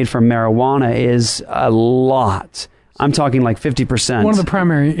that's made from marijuana is a lot. I'm talking like 50%. One of the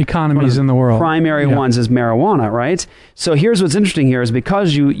primary economies in the world. Primary ones is marijuana, right? So here's what's interesting here is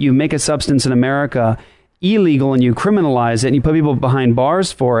because you make a substance in America illegal and you criminalize it and you put people behind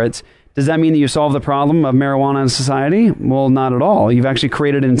bars for it, does that mean that you solve the problem of marijuana in society? Well, not at all. You've actually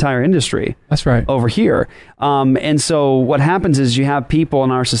created an entire industry. That's right. Over here. And so what happens is you have people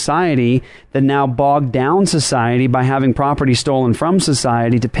in our society that now bog down society by having property stolen from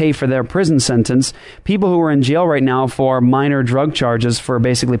society to pay for their prison sentence. People who are in jail right now for minor drug charges for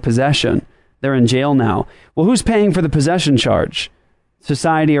basically possession. They're in jail now. Well, who's paying for the possession charge?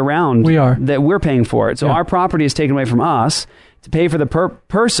 society around that we're paying for it. So our property is taken away from us to pay for the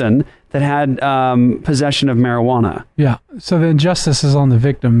person that had possession of marijuana. Yeah. So the injustice is on the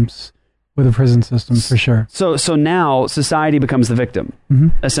victims with the prison system for sure. So now society becomes the victim,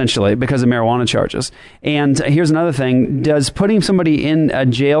 essentially, because of marijuana charges. And here's another thing. Does putting somebody in a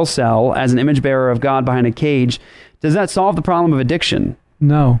jail cell as an image bearer of God behind a cage, does that solve the problem of addiction?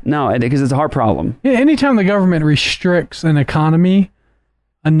 No. No, because it's a hard problem. Yeah, anytime the government restricts an economy,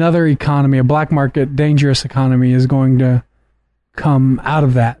 another economy, a black market, dangerous economy is going to come out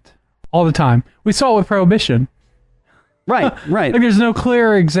of that all the time. We saw it with prohibition. Right. Like there's no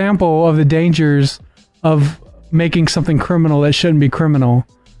clear example of the dangers of making something criminal that shouldn't be criminal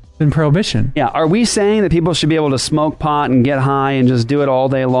than prohibition. Yeah. Are we saying that people should be able to smoke pot and get high and just do it all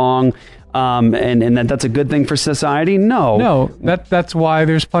day long? And that's a good thing for society? No. That's why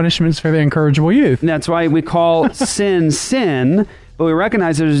there's punishments for the incorrigible youth. And that's why we call sin, but we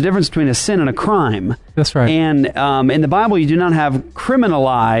recognize there's a difference between a sin and a crime. That's right. And in the Bible, you do not have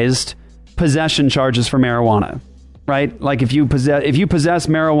criminalized possession charges for marijuana. Right, like if you possess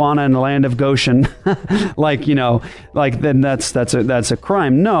marijuana in the land of Goshen, then that's a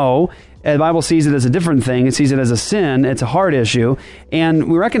crime. No, the Bible sees it as a different thing. It sees it as a sin. It's a hard issue, and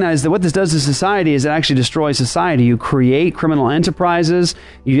we recognize that what this does to society is it actually destroys society. You create criminal enterprises.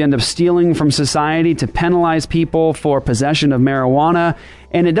 You end up stealing from society to penalize people for possession of marijuana.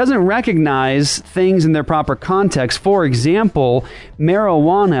 And it doesn't recognize things in their proper context. For example,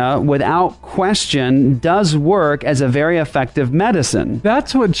 marijuana, without question, does work as a very effective medicine.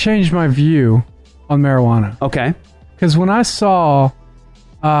 That's what changed my view on marijuana. Okay. Because when I saw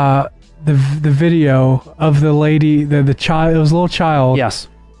the video of the lady, the child, it was a little child, yes,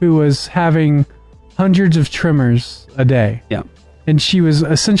 who was having hundreds of tremors a day. Yeah. And she was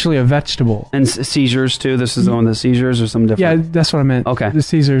essentially a vegetable. And seizures, too? This is the one, the seizures or something different? Yeah, that's what I meant. Okay. The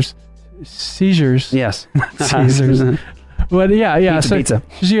seizures. Yes. Caesars. But yeah. Pizza.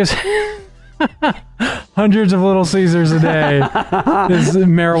 She was hundreds of little Caesars a day. This is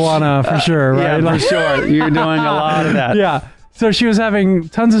marijuana for sure, right? Yeah, for sure. You're doing a lot of that. Yeah. So she was having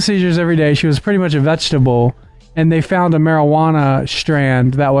tons of seizures every day. She was pretty much a vegetable. And they found a marijuana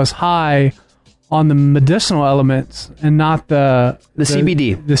strand that was high on the medicinal elements and not the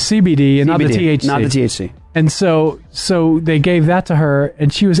CBD. The CBD and not the THC. Not the THC. And so they gave that to her,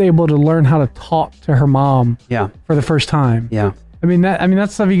 and she was able to learn how to talk to her mom for the first time. Yeah. I mean,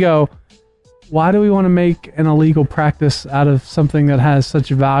 that's stuff you go, why do we want to make an illegal practice out of something that has such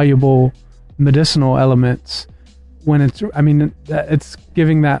valuable medicinal elements when it's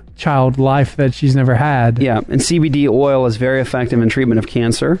giving that child life that she's never had? Yeah, and CBD oil is very effective in treatment of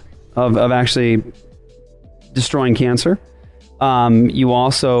cancer. Of actually destroying cancer. You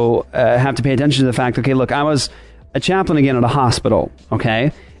also have to pay attention to the fact, okay, look, I was a chaplain again at a hospital,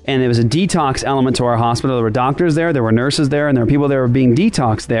 okay? And there was a detox element to our hospital. There were doctors there were nurses there, and there were people that were being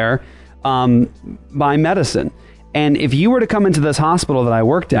detoxed there by medicine. And if you were to come into this hospital that I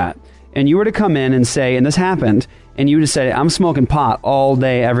worked at, and you were to come in and say, and this happened, and you would say, I'm smoking pot all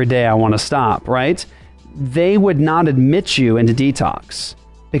day, every day, I want to stop, right? They would not admit you into detox.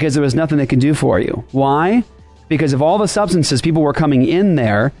 Because there was nothing they could do for you. Why? Because of all the substances people were coming in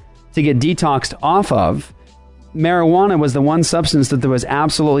there to get detoxed off of, marijuana was the one substance that there was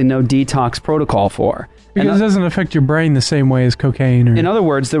absolutely no detox protocol for. Because it doesn't affect your brain the same way as cocaine. In other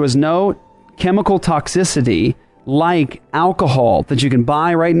words, there was no chemical toxicity like alcohol that you can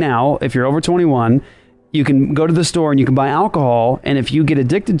buy right now if you're over 21. You can go to the store and you can buy alcohol, and if you get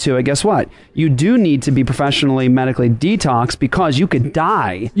addicted to it, guess what? You do need to be professionally, medically detoxed because you could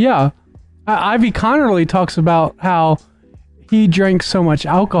die. Yeah. Ivy Connerly talks about how he drank so much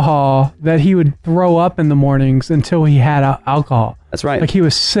alcohol that he would throw up in the mornings until he had alcohol. That's right. Like he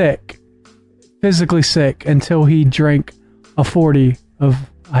was sick, physically sick, until he drank a 40 of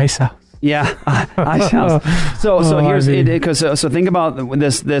Ice House. Yeah, Ice House. So here's it. So think about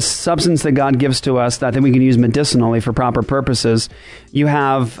this substance that God gives to us that we can use medicinally for proper purposes. You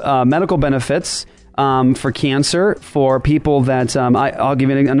have medical benefits for cancer, for people that I'll give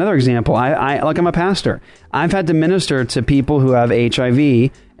you another example. I'm a pastor. I've had to minister to people who have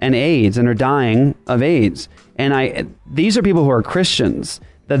HIV and AIDS and are dying of AIDS, and these are people who are Christians.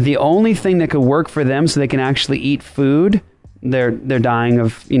 That the only thing that could work for them so they can actually eat food. They're dying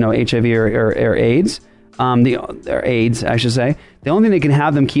of HIV or AIDS, or AIDS, I should say. The only thing that can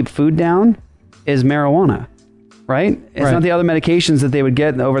have them keep food down is marijuana, right? It's not the other medications that they would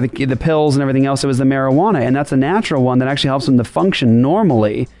get over the pills and everything else. It was the marijuana, and that's a natural one that actually helps them to function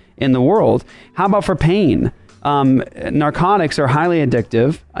normally in the world. How about for pain? Narcotics are highly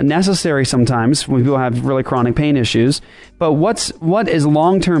addictive, necessary sometimes when people have really chronic pain issues. But what is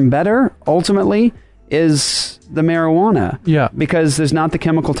long-term better, ultimately, is the marijuana. Yeah. Because there's not the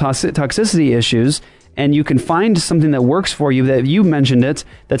chemical toxicity issues, and you can find something that works for you, that you mentioned it,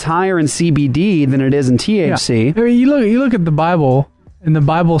 that's higher in CBD than it is in THC. Yeah. I mean, you look at the Bible, and the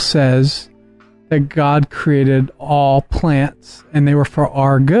Bible says that God created all plants, and they were for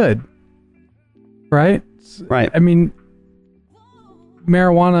our good. Right? Right. I mean,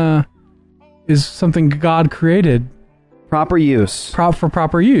 marijuana is something God created. Proper use. For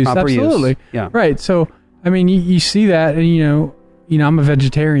proper use. Absolutely. Use. Yeah. Right. So, I mean, you see that, and you know, I'm a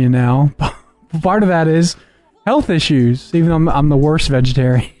vegetarian now. Part of that is health issues, even though I'm the worst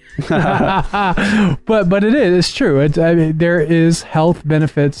vegetarian. but it's true. I mean, there is health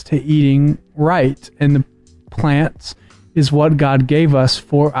benefits to eating right, and the plants is what God gave us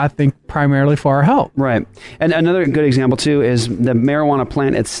for, I think, primarily for our health. Right. And another good example, too, is the marijuana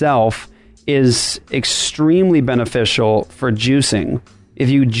plant itself is extremely beneficial for juicing. If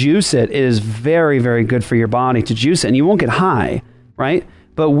you juice it, it is very, very good for your body to juice it, and you won't get high, right?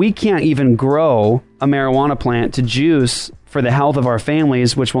 But we can't even grow a marijuana plant to juice for the health of our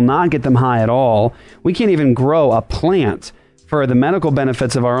families, which will not get them high at all. We can't even grow a plant for the medical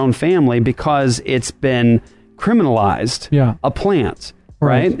benefits of our own family because it's been criminalized. Yeah. A plant,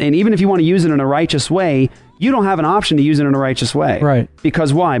 right? And even if you want to use it in a righteous way, you don't have an option to use it in a righteous way. Right.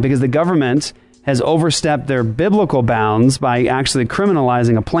 Because why? Because the government has overstepped their biblical bounds by actually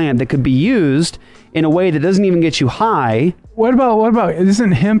criminalizing a plant that could be used in a way that doesn't even get you high. What about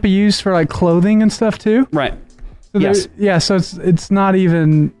isn't hemp used for like clothing and stuff too? Right. So yes. Yeah, so it's not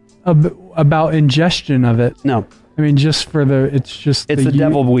even about ingestion of it. No. I mean, it's the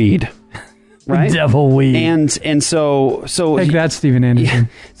devil weed. Right? Devil weed. And so take that, Stephen Anderson.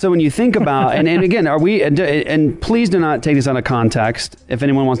 Yeah. So when you think about and again, and please do not take this out of context. If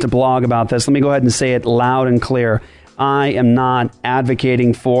anyone wants to blog about this, let me go ahead and say it loud and clear. I am not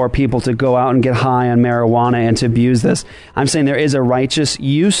advocating for people to go out and get high on marijuana and to abuse this. I'm saying there is a righteous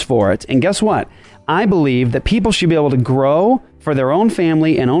use for it. And guess what? I believe that people should be able to grow for their own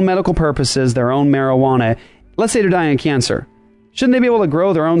family and own medical purposes, their own marijuana. Let's say they're dying of cancer. Shouldn't they be able to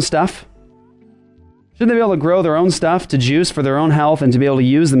grow their own stuff? Shouldn't they be able to grow their own stuff to juice for their own health and to be able to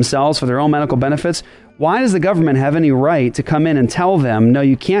use themselves for their own medical benefits? Why does the government have any right to come in and tell them, no,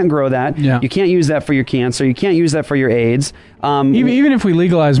 you can't grow that. Yeah. You can't use that for your cancer. You can't use that for your AIDS. Even if we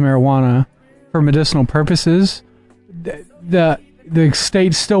legalize marijuana for medicinal purposes, the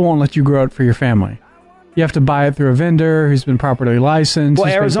state still won't let you grow it for your family. You have to buy it through a vendor who's been properly licensed.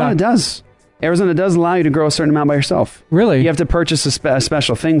 Well, Arizona does. Arizona does allow you to grow a certain amount by yourself. Really? You have to purchase a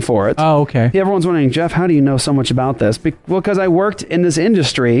special thing for it. Oh, okay. Yeah, everyone's wondering, Jeff, how do you know so much about this? Well, because I worked in this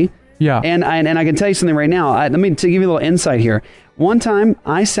industry. Yeah. And I can tell you something right now. Let me to give you a little insight here. One time,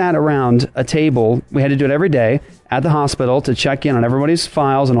 I sat around a table. We had to do it every day at the hospital to check in on everybody's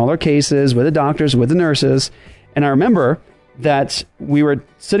files and all their cases with the doctors, with the nurses. And I remember that we were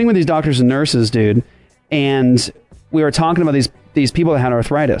sitting with these doctors and nurses, dude, and we were talking about these people that had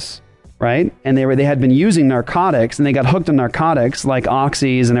arthritis. Right? And they had been using narcotics, and they got hooked on narcotics like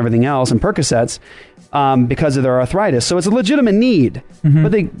oxys and everything else and Percocets because of their arthritis. So it's a legitimate need. Mm-hmm.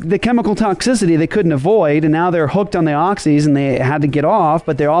 But the chemical toxicity they couldn't avoid, and now they're hooked on the oxys and they had to get off,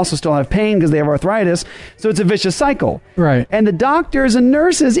 but they also still have pain because they have arthritis. So it's a vicious cycle. Right. And the doctors and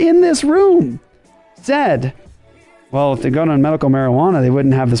nurses in this room said, well, if they're going on medical marijuana, they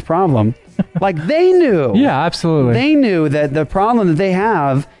wouldn't have this problem. Like they knew. Yeah, absolutely. They knew that the problem that they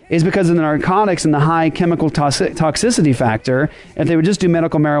have is because of the narcotics and the high chemical toxicity factor. If they would just do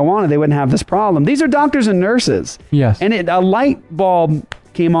medical marijuana, they wouldn't have this problem. These are doctors and nurses. Yes. And a light bulb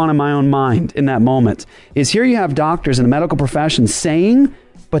came on in my own mind in that moment. Is here you have doctors in the medical profession saying,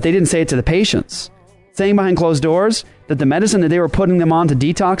 but they didn't say it to the patients, saying behind closed doors that the medicine that they were putting them on to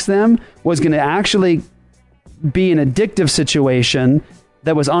detox them was going to actually be an addictive situation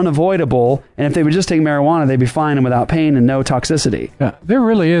that was unavoidable, and if they would just take marijuana, they'd be fine and without pain and no toxicity. Yeah, there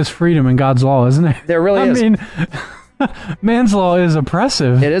really is freedom in God's law, isn't there? There really is. I mean, man's law is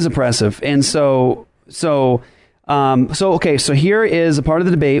oppressive. It is oppressive, and so here is a part of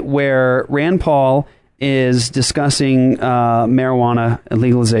the debate where Rand Paul is discussing marijuana and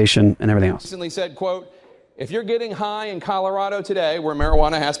legalization and everything else. Recently said, quote, if you're getting high in Colorado today, where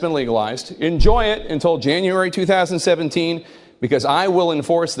marijuana has been legalized, enjoy it until January 2017. Because I will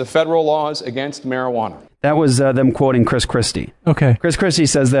enforce the federal laws against marijuana. That was them quoting Chris Christie. Okay. Chris Christie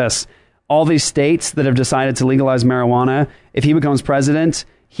says this: all these states that have decided to legalize marijuana, if he becomes president,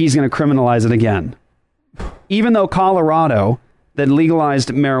 he's going to criminalize it again. Even though Colorado, that legalized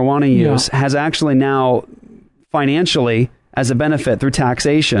marijuana use, has actually now financially as a benefit through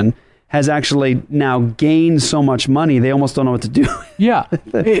taxation has actually now gained so much money they almost don't know what to do. Yeah.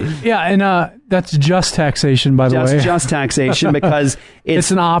 And that's just taxation, by the way. Just taxation because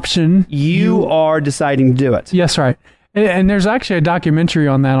it's an option. You are deciding to do it. Yes, right. And there's actually a documentary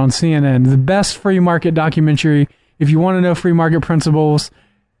on that on CNN. The best free market documentary, if you want to know free market principles,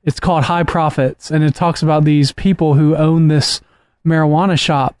 it's called High Profits. And it talks about these people who own this marijuana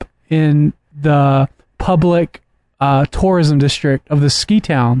shop in the public tourism district of the ski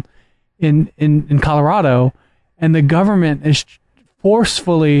town in Colorado. And the government is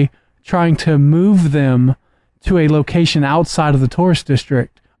forcefully trying to move them to a location outside of the tourist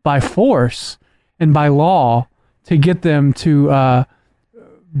district by force and by law, to get them to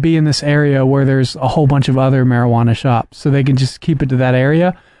be in this area where there's a whole bunch of other marijuana shops, so they can just keep it to that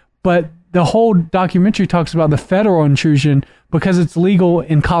area. But the whole documentary talks about the federal intrusion because it's legal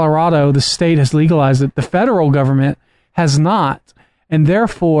in Colorado. The state has legalized it. The federal government has not. And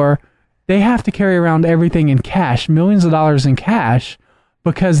therefore, they have to carry around everything in cash, millions of dollars in cash,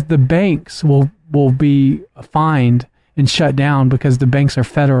 because the banks will be fined and shut down because the banks are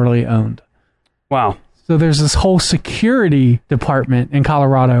federally owned. Wow. So there's this whole security department in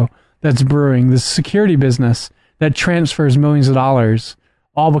Colorado that's brewing, this security business that transfers millions of dollars,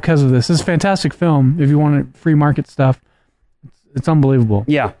 all because of this. This is a fantastic film. If you want free market stuff, it's unbelievable.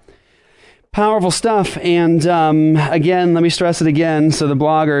 Yeah. Powerful stuff. And again, let me stress it again so the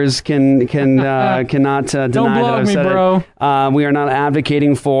bloggers cannot deny that I've said it. We are not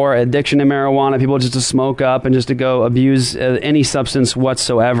advocating for addiction to marijuana, people just to smoke up and just to go abuse any substance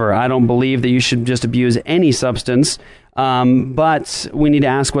whatsoever. I don't believe that you should just abuse any substance. But we need to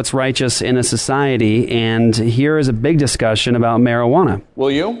ask what's righteous in a society. And here is a big discussion about marijuana.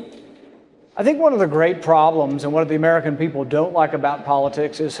 Will you? I think one of the great problems and what the American people don't like about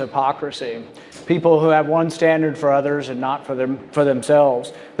politics is hypocrisy. People who have one standard for others and not for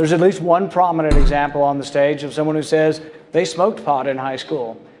themselves. There's at least one prominent example on the stage of someone who says they smoked pot in high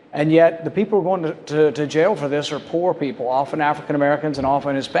school. And yet the people who are going to jail for this are poor people, often African Americans and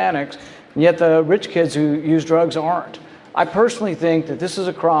often Hispanics. And yet the rich kids who use drugs aren't. I personally think that this is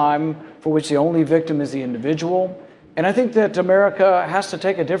a crime for which the only victim is the individual. And I think that America has to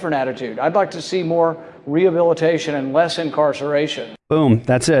take a different attitude. I'd like to see more rehabilitation and less incarceration. Boom.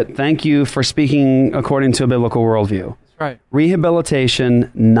 That's it. Thank you for speaking according to a biblical worldview. That's right. Rehabilitation,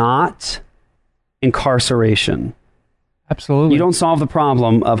 not incarceration. Absolutely. You don't solve the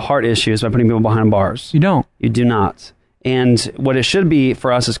problem of heart issues by putting people behind bars. You don't. You do not. And what it should be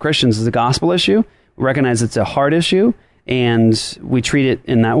for us as Christians is a gospel issue. We recognize it's a heart issue, and we treat it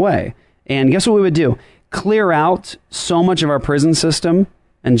in that way. And guess what we would do? Clear out so much of our prison system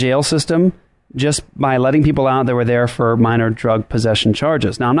and jail system just by letting people out that were there for minor drug possession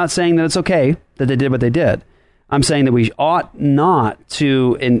charges. Now, I'm not saying that it's okay that they did what they did. I'm saying that we ought not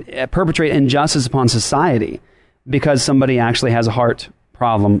to perpetrate injustice upon society because somebody actually has a heart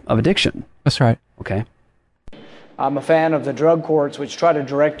problem of addiction. That's right. Okay. I'm a fan of the drug courts, which try to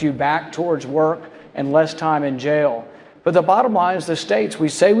direct you back towards work and less time in jail. But the bottom line is the states, we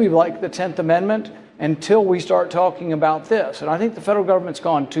say we like the 10th Amendment until we start talking about this. And I think the federal government's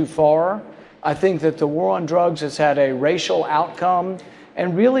gone too far. I think that the war on drugs has had a racial outcome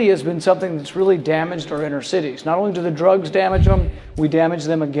and really has been something that's really damaged our inner cities. Not only do the drugs damage them, we damage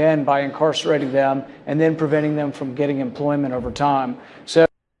them again by incarcerating them and then preventing them from getting employment over time. So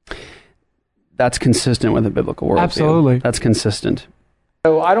that's consistent with the biblical worldview. Absolutely. That's consistent.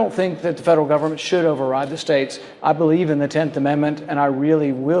 So I don't think that the federal government should override the states. I believe in the 10th Amendment, and I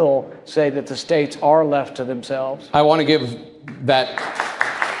really will say that the states are left to themselves. I want to give the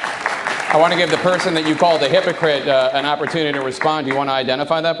person that you called a hypocrite an opportunity to respond. Do you want to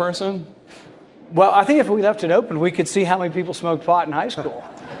identify that person? Well, I think if we left it open, we could see how many people smoked pot in high school.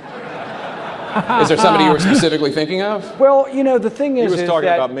 Is there somebody you were specifically thinking of? Well, you know, the thing is... He was talking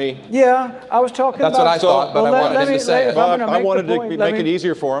about me. Yeah, I was talking That's about... That's what I thought, but I wanted him to say it. I wanted to make it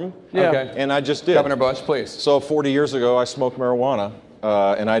easier for him, and I just did. Governor Bush, please. So 40 years ago, I smoked marijuana,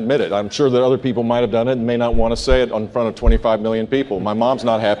 and I admit it. I'm sure that other people might have done it and may not want to say it in front of 25 million people. My mom's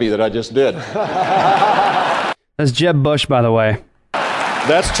not happy that I just did. That's Jeb Bush, by the way.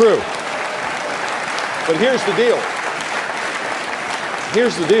 That's true. But here's the deal.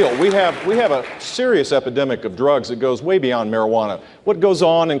 Here's the deal. We have a serious epidemic of drugs that goes way beyond marijuana. What goes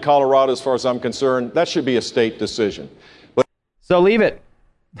on in Colorado, as far as I'm concerned, that should be a state decision. So leave it.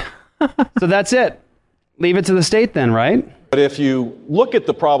 So that's it. Leave it to the state then, right? But if you look at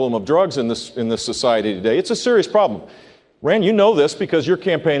the problem of drugs in this society today, it's a serious problem. Rand, you know this because you're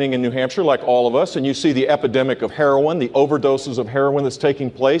campaigning in New Hampshire like all of us, and you see the epidemic of heroin, the overdoses of heroin that's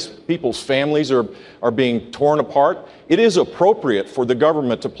taking place. People's families are being torn apart. It is appropriate for the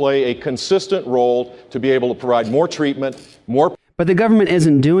government to play a consistent role to be able to provide more treatment, more... But the government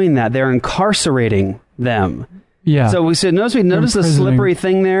isn't doing that. They're incarcerating them. Yeah. So we said, notice the slippery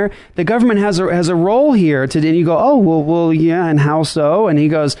thing there. The government has a role here to. And you go, oh well, yeah, and how so? And he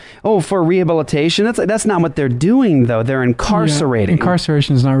goes, oh, for rehabilitation. That's not what they're doing though. They're incarcerating. Yeah.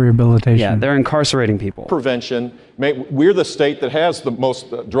 Incarceration is not rehabilitation. Yeah, they're incarcerating people. Prevention. We're the state that has the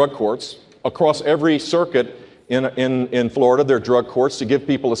most drug courts across every circuit. In Florida, there are drug courts to give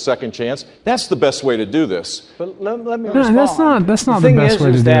people a second chance. That's the best way to do this. But let me respond. That's not the best way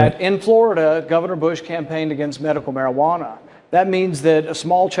to do it. The thing is that in Florida, Governor Bush campaigned against medical marijuana. That means that a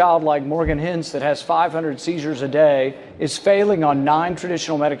small child like Morgan Hintz that has 500 seizures a day, is failing on 9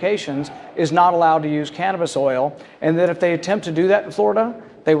 traditional medications, is not allowed to use cannabis oil, and that if they attempt to do that in Florida,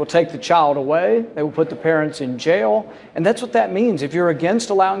 they will take the child away. They will put the parents in jail. And that's what that means. If you're against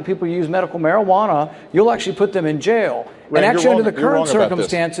allowing people to use medical marijuana, you'll actually put them in jail. Rand, and actually, under the you're current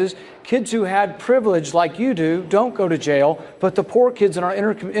circumstances, kids who had privilege like you do don't go to jail, but the poor kids in our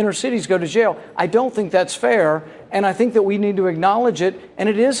inner cities go to jail. I don't think that's fair. And I think that we need to acknowledge it. And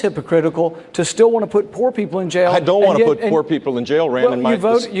it is hypocritical to still want to put poor people in jail. I don't want to put poor people in jail, Rand.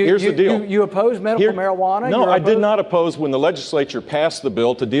 Well, here's the deal. You oppose medical marijuana? No, I did not oppose when the legislature passed the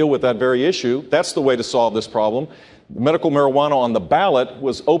bill to deal with that very issue. That's the way to solve this problem. Medical marijuana on the ballot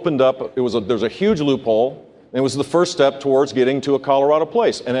was opened up. There's a huge loophole. It was the first step towards getting to a Colorado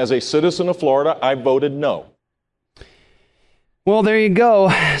place. And as a citizen of Florida, I voted no. Well, there you go.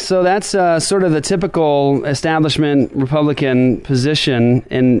 So that's sort of the typical establishment Republican position.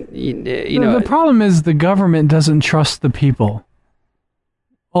 And, the problem is the government doesn't trust the people.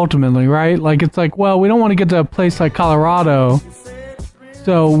 Ultimately, right? Like, it's like, well, we don't want to get to a place like Colorado,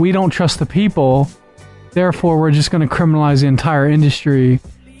 so we don't trust the people. Therefore, we're just going to criminalize the entire industry,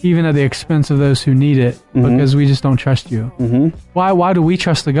 even at the expense of those who need it, because we just don't trust you. Mm-hmm. Why do we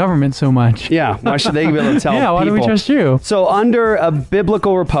trust the government so much? Yeah, why should they be able to tell people? Why do we trust you? So under a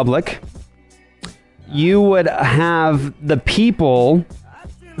biblical republic, you would have the people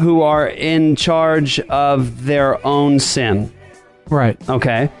who are in charge of their own sin. Right.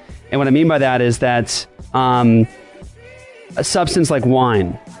 Okay. And what I mean by that is that a substance like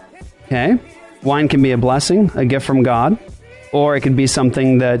wine, okay? Wine can be a blessing, a gift from God, or it could be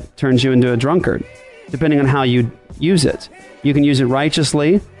something that turns you into a drunkard, depending on how you use it. You can use it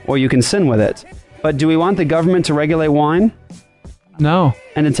righteously, or you can sin with it. But do we want the government to regulate wine? No.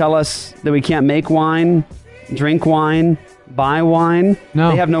 And to tell us that we can't make wine, drink wine, buy wine? No.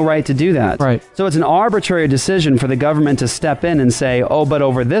 They have no right to do that. Right. So it's an arbitrary decision for the government to step in and say, oh, but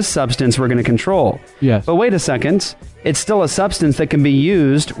over this substance we're going to control. Yes. But wait a second. It's still a substance that can be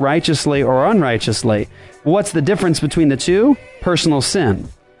used righteously or unrighteously. What's the difference between the two? Personal sin.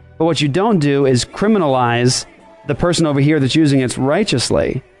 But what you don't do is criminalize the person over here that's using it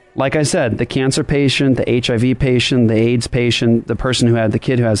righteously. Like I said, the cancer patient, the HIV patient, the AIDS patient, the person who had the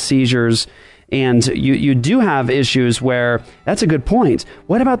kid who has seizures. And you do have issues where, that's a good point.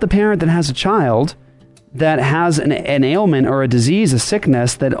 What about the parent that has a child that has an ailment or a disease, a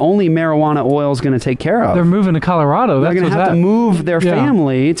sickness that only marijuana oil is going to take care of? They're moving to Colorado. They're going to have to move their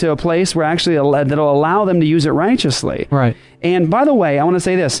family to a place where actually that'll allow them to use it righteously. Right. And by the way, I want to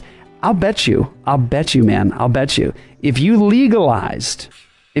say this. I'll bet you, man, if you legalized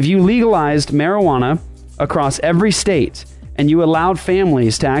marijuana across every state and you allowed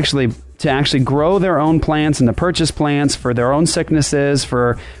families to actually grow their own plants and to purchase plants for their own sicknesses,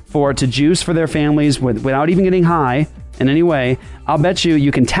 to juice for their families without even getting high in any way, I'll bet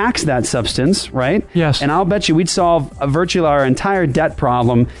you can tax that substance, right? Yes. And I'll bet you we'd solve virtually our entire debt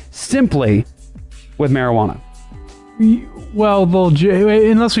problem simply with marijuana. Well,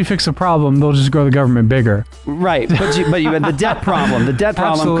 unless we fix the problem, they'll just grow the government bigger. Right, but you had the debt problem. The debt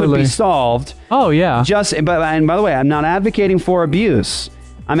problem Absolutely. could be solved. Oh yeah. And by the way, I'm not advocating for abuse.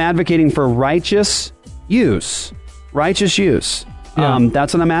 I'm advocating for righteous use. Righteous use. Yeah.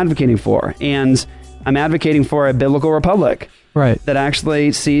 That's what I'm advocating for, and I'm advocating for a biblical republic, right? That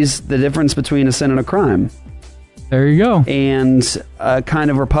actually sees the difference between a sin and a crime. There you go. And a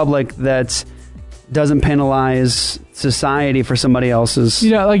kind of republic that doesn't penalize society for somebody else's.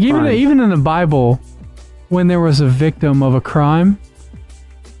 Like even in the Bible, when there was a victim of a crime,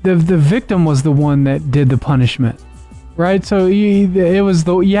 the victim was the one that did the punishment, right? So you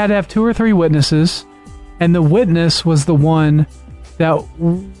had to have 2 or 3 witnesses, and the witness was the one that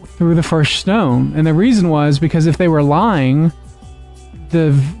threw the first stone. And the reason was because if they were lying,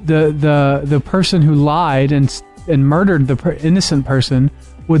 the person who lied and and murdered the innocent person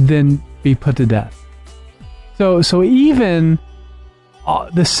would then be put to death. So even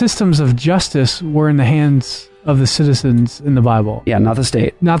the systems of justice were in the hands of the citizens in the Bible. Yeah, not the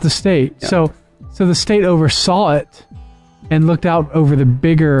state. Not the state. Yeah. So the state oversaw it and looked out over the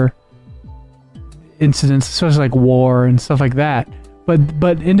bigger incidents, especially like war and stuff like that.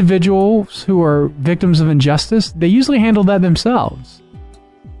 But individuals who are victims of injustice, they usually handle that themselves.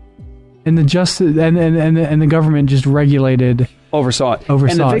 And the justice and the government just regulated, oversaw it.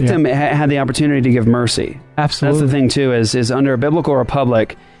 Oversaw and the it, victim had the opportunity to give mercy. Absolutely. That's the thing too. Is under a biblical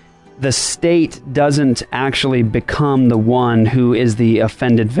republic, the state doesn't actually become the one who is the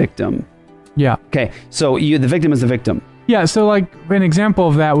offended victim. Yeah. Okay. So the victim is the victim. Yeah. So like an example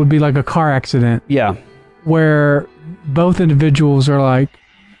of that would be like a car accident. Yeah. Where both individuals are like,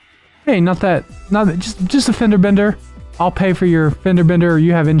 hey, just a fender bender. I'll pay for your fender bender, or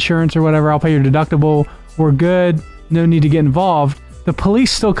you have insurance or whatever. I'll pay your deductible. We're good. No need to get involved. The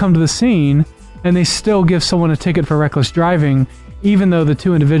police still come to the scene and they still give someone a ticket for reckless driving, even though the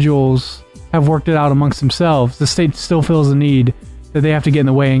two individuals have worked it out amongst themselves. The state still feels the need that they have to get in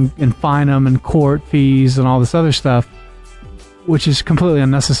the way and fine them and court fees and all this other stuff, which is completely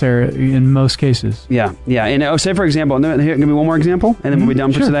unnecessary in most cases. Yeah, yeah. And say, for example, here, give me one more example, and then we'll be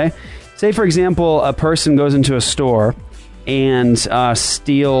done for today. Say, for example, a person goes into a store and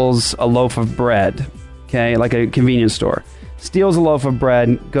steals a loaf of bread, okay, like a convenience store. Steals a loaf of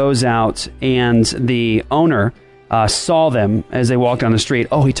bread, goes out, and the owner saw them as they walked down the street.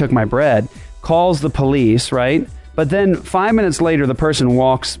 Oh, he took my bread. Calls the police, right? But then 5 minutes later, the person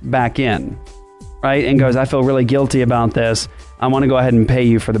walks back in, right, and goes, I feel really guilty about this. I want to go ahead and pay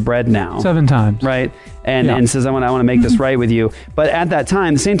you for the bread now. 7 times. Right? And says, I want to make this right with you. But at that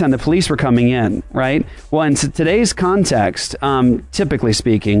time, the same time, the police were coming in, right? Well, in today's context, typically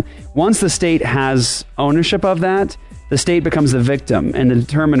speaking, once the state has ownership of that, the state becomes the victim and the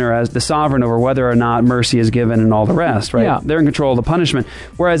determiner as the sovereign over whether or not mercy is given and all the rest, right? Yeah. They're in control of the punishment.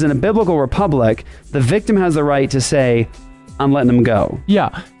 Whereas in a biblical republic, the victim has the right to say, I'm letting them go.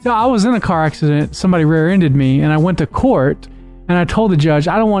 Yeah. So I was in a car accident. Somebody rear-ended me, and I went to court, and I told the judge,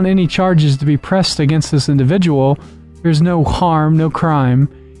 I don't want any charges to be pressed against this individual. There's no harm, no crime.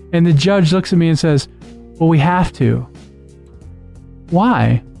 And the judge looks at me and says, well, we have to.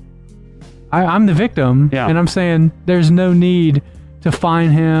 Why? I'm the victim, and I'm saying there's no need to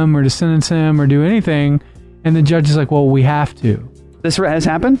fine him or to sentence him or do anything. And the judge is like, well, we have to. This has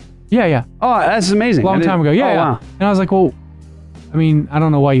happened? Yeah, yeah. Oh, that's amazing. Long time ago. Yeah, yeah. Wow. And I was like, well, I mean, I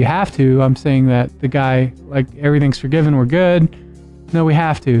don't know why you have to. I'm saying that the guy, like, everything's forgiven, we're good. No, we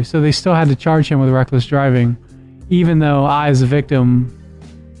have to. So they still had to charge him with reckless driving, even though I, as a victim,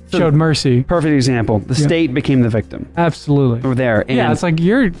 showed mercy. Perfect example. The state became the victim. Absolutely. Over there. And yeah, it's like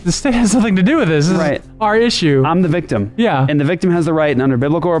the state has nothing to do with this. This is our issue. I'm the victim. Yeah. And the victim has the right, under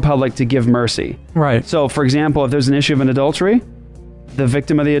biblical republic, to give mercy. Right. So, for example, if there's an issue of an adultery, the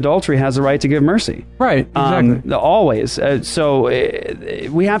victim of the adultery has the right to give mercy. Right, exactly. Always. So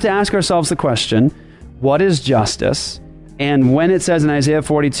we have to ask ourselves the question, what is justice? And when it says in Isaiah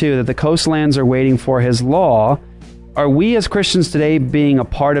 42 that the coastlands are waiting for his law, are we as Christians today being a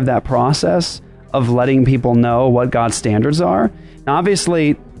part of that process of letting people know what God's standards are? Now,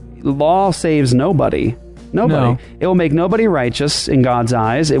 obviously, law saves nobody. Nobody. No. It will make nobody righteous in God's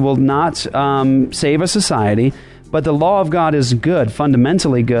eyes. It will not save a society. But the law of God is good,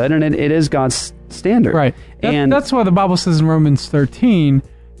 fundamentally good, and it is God's standard. Right. And that's why the Bible says in Romans 13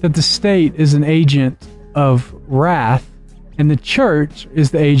 that the state is an agent of wrath and the church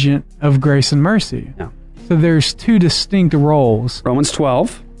is the agent of grace and mercy. Yeah. So there's two distinct roles. Romans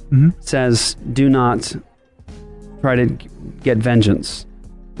 12 says, do not try to get vengeance,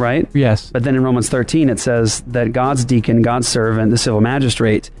 right? Yes. But then in Romans 13 it says that God's deacon, God's servant, the civil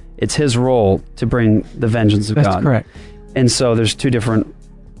magistrate, it's his role to bring the vengeance of God. That's correct. And so there's two different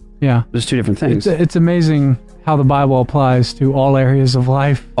things. It's amazing how the Bible applies to all areas of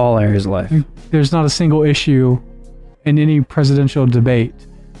life. All areas of life. There's not a single issue in any presidential debate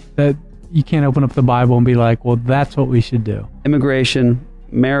that you can't open up the Bible and be like, well, that's what we should do. Immigration,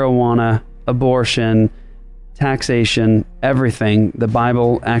 marijuana, abortion, taxation, everything the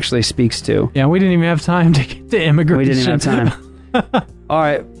Bible actually speaks to. Yeah, we didn't even have time to get to immigration. We didn't even have time. All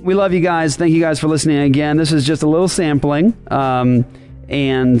right. We love you guys. Thank you guys for listening again. This is just a little sampling.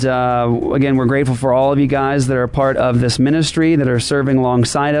 And again, we're grateful for all of you guys that are part of this ministry, that are serving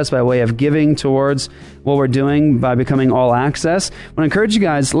alongside us by way of giving towards what we're doing by becoming All Access. I want to encourage you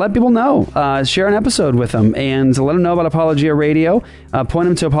guys, let people know. Share an episode with them and let them know about Apologia Radio. Point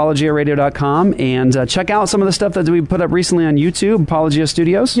them to apologiaradio.com and check out some of the stuff that we put up recently on YouTube, Apologia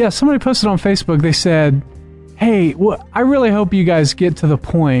Studios. Yeah, somebody posted on Facebook. They said, hey, I really hope you guys get to the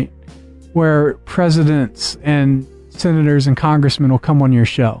point where presidents and senators and congressmen will come on your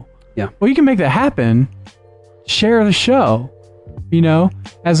show. Yeah. Well, you can make that happen. Share the show. You know,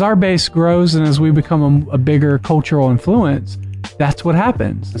 as our base grows and as we become a bigger cultural influence, that's what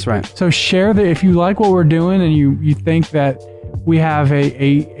happens. That's right. So share if you like what we're doing and you think that we have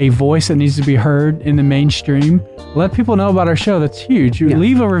a voice that needs to be heard in the mainstream, let people know about our show. That's huge. You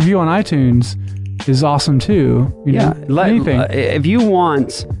leave a review on iTunes is awesome too. You know, anything. If you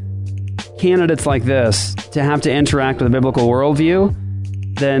want candidates like this to have to interact with a biblical worldview,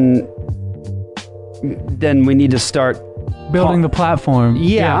 then we need to start building the platform.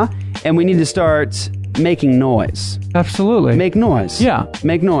 Yeah, and we need to start making noise. Absolutely. Make noise. Yeah.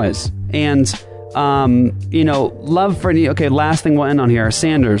 Make noise. And, love for... Okay, last thing we'll end on here.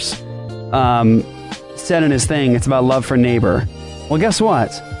 Sanders said in his thing, it's about love for neighbor. Well, guess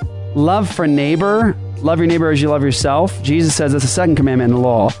what? Love for neighbor, love your neighbor as you love yourself. Jesus says that's the second commandment in the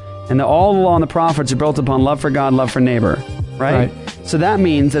law. And that all the law and the prophets are built upon love for God, love for neighbor. Right? So that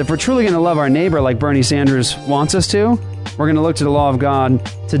means that if we're truly going to love our neighbor like Bernie Sanders wants us to, we're going to look to the law of God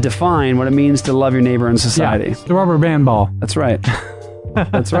to define what it means to love your neighbor in society. Yeah, it's the rubber band ball. That's right.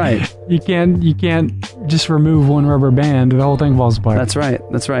 That's right. You can't just remove one rubber band. The whole thing falls apart. That's right.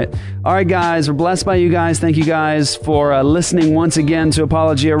 That's right. All right, guys. We're blessed by you guys. Thank you guys for listening once again to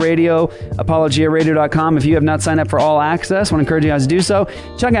Apologia Radio, apologiaradio.com. If you have not signed up for All Access, I want to encourage you guys to do so.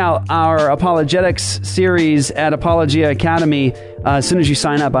 Check out our Apologetics series at Apologia Academy as soon as you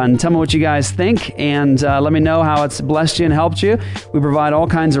sign up. And tell me what you guys think, and let me know how it's blessed you and helped you. We provide all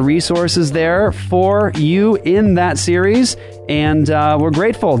kinds of resources there for you in that series, and we're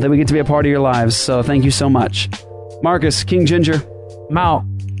grateful that we get to be a part of your lives. So thank you so much. Marcus, King Ginger. I'm out.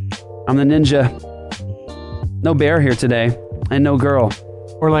 I'm the ninja. No bear here today, and no girl.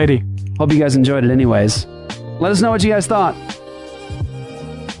 Or lady. Hope you guys enjoyed it anyways. Let us know what you guys thought.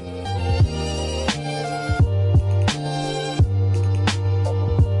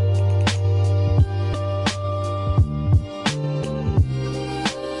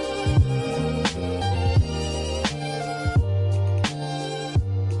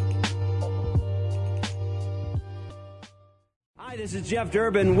 This is Jeff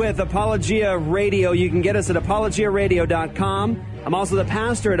Durbin with Apologia Radio. You can get us at apologiaradio.com. I'm also the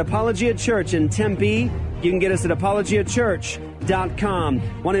pastor at Apologia Church in Tempe. You can get us at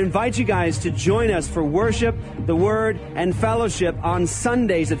apologiachurch.com. Want to invite you guys to join us for worship, the word, and fellowship on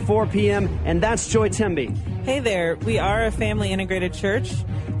Sundays at 4 p.m., and that's Joy Tempe. Hey there, we are a family integrated church,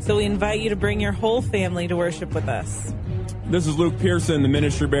 so we invite you to bring your whole family to worship with us. This is Luke Pearson, the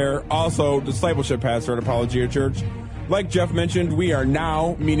ministry bearer, also discipleship pastor at Apologia Church. Like Jeff mentioned, we are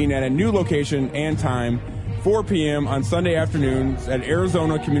now meeting at a new location and time, 4 p.m. on Sunday afternoons at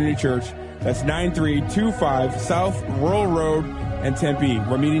Arizona Community Church. That's 9325 South Rural Road in Tempe.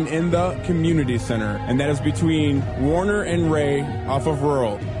 We're meeting in the Community Center, and that is between Warner and Ray off of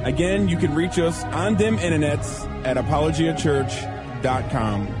Rural. Again, you can reach us on them internets at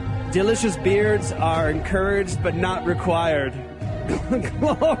apologiachurch.com. Delicious beards are encouraged but not required.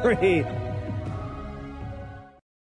 Glory!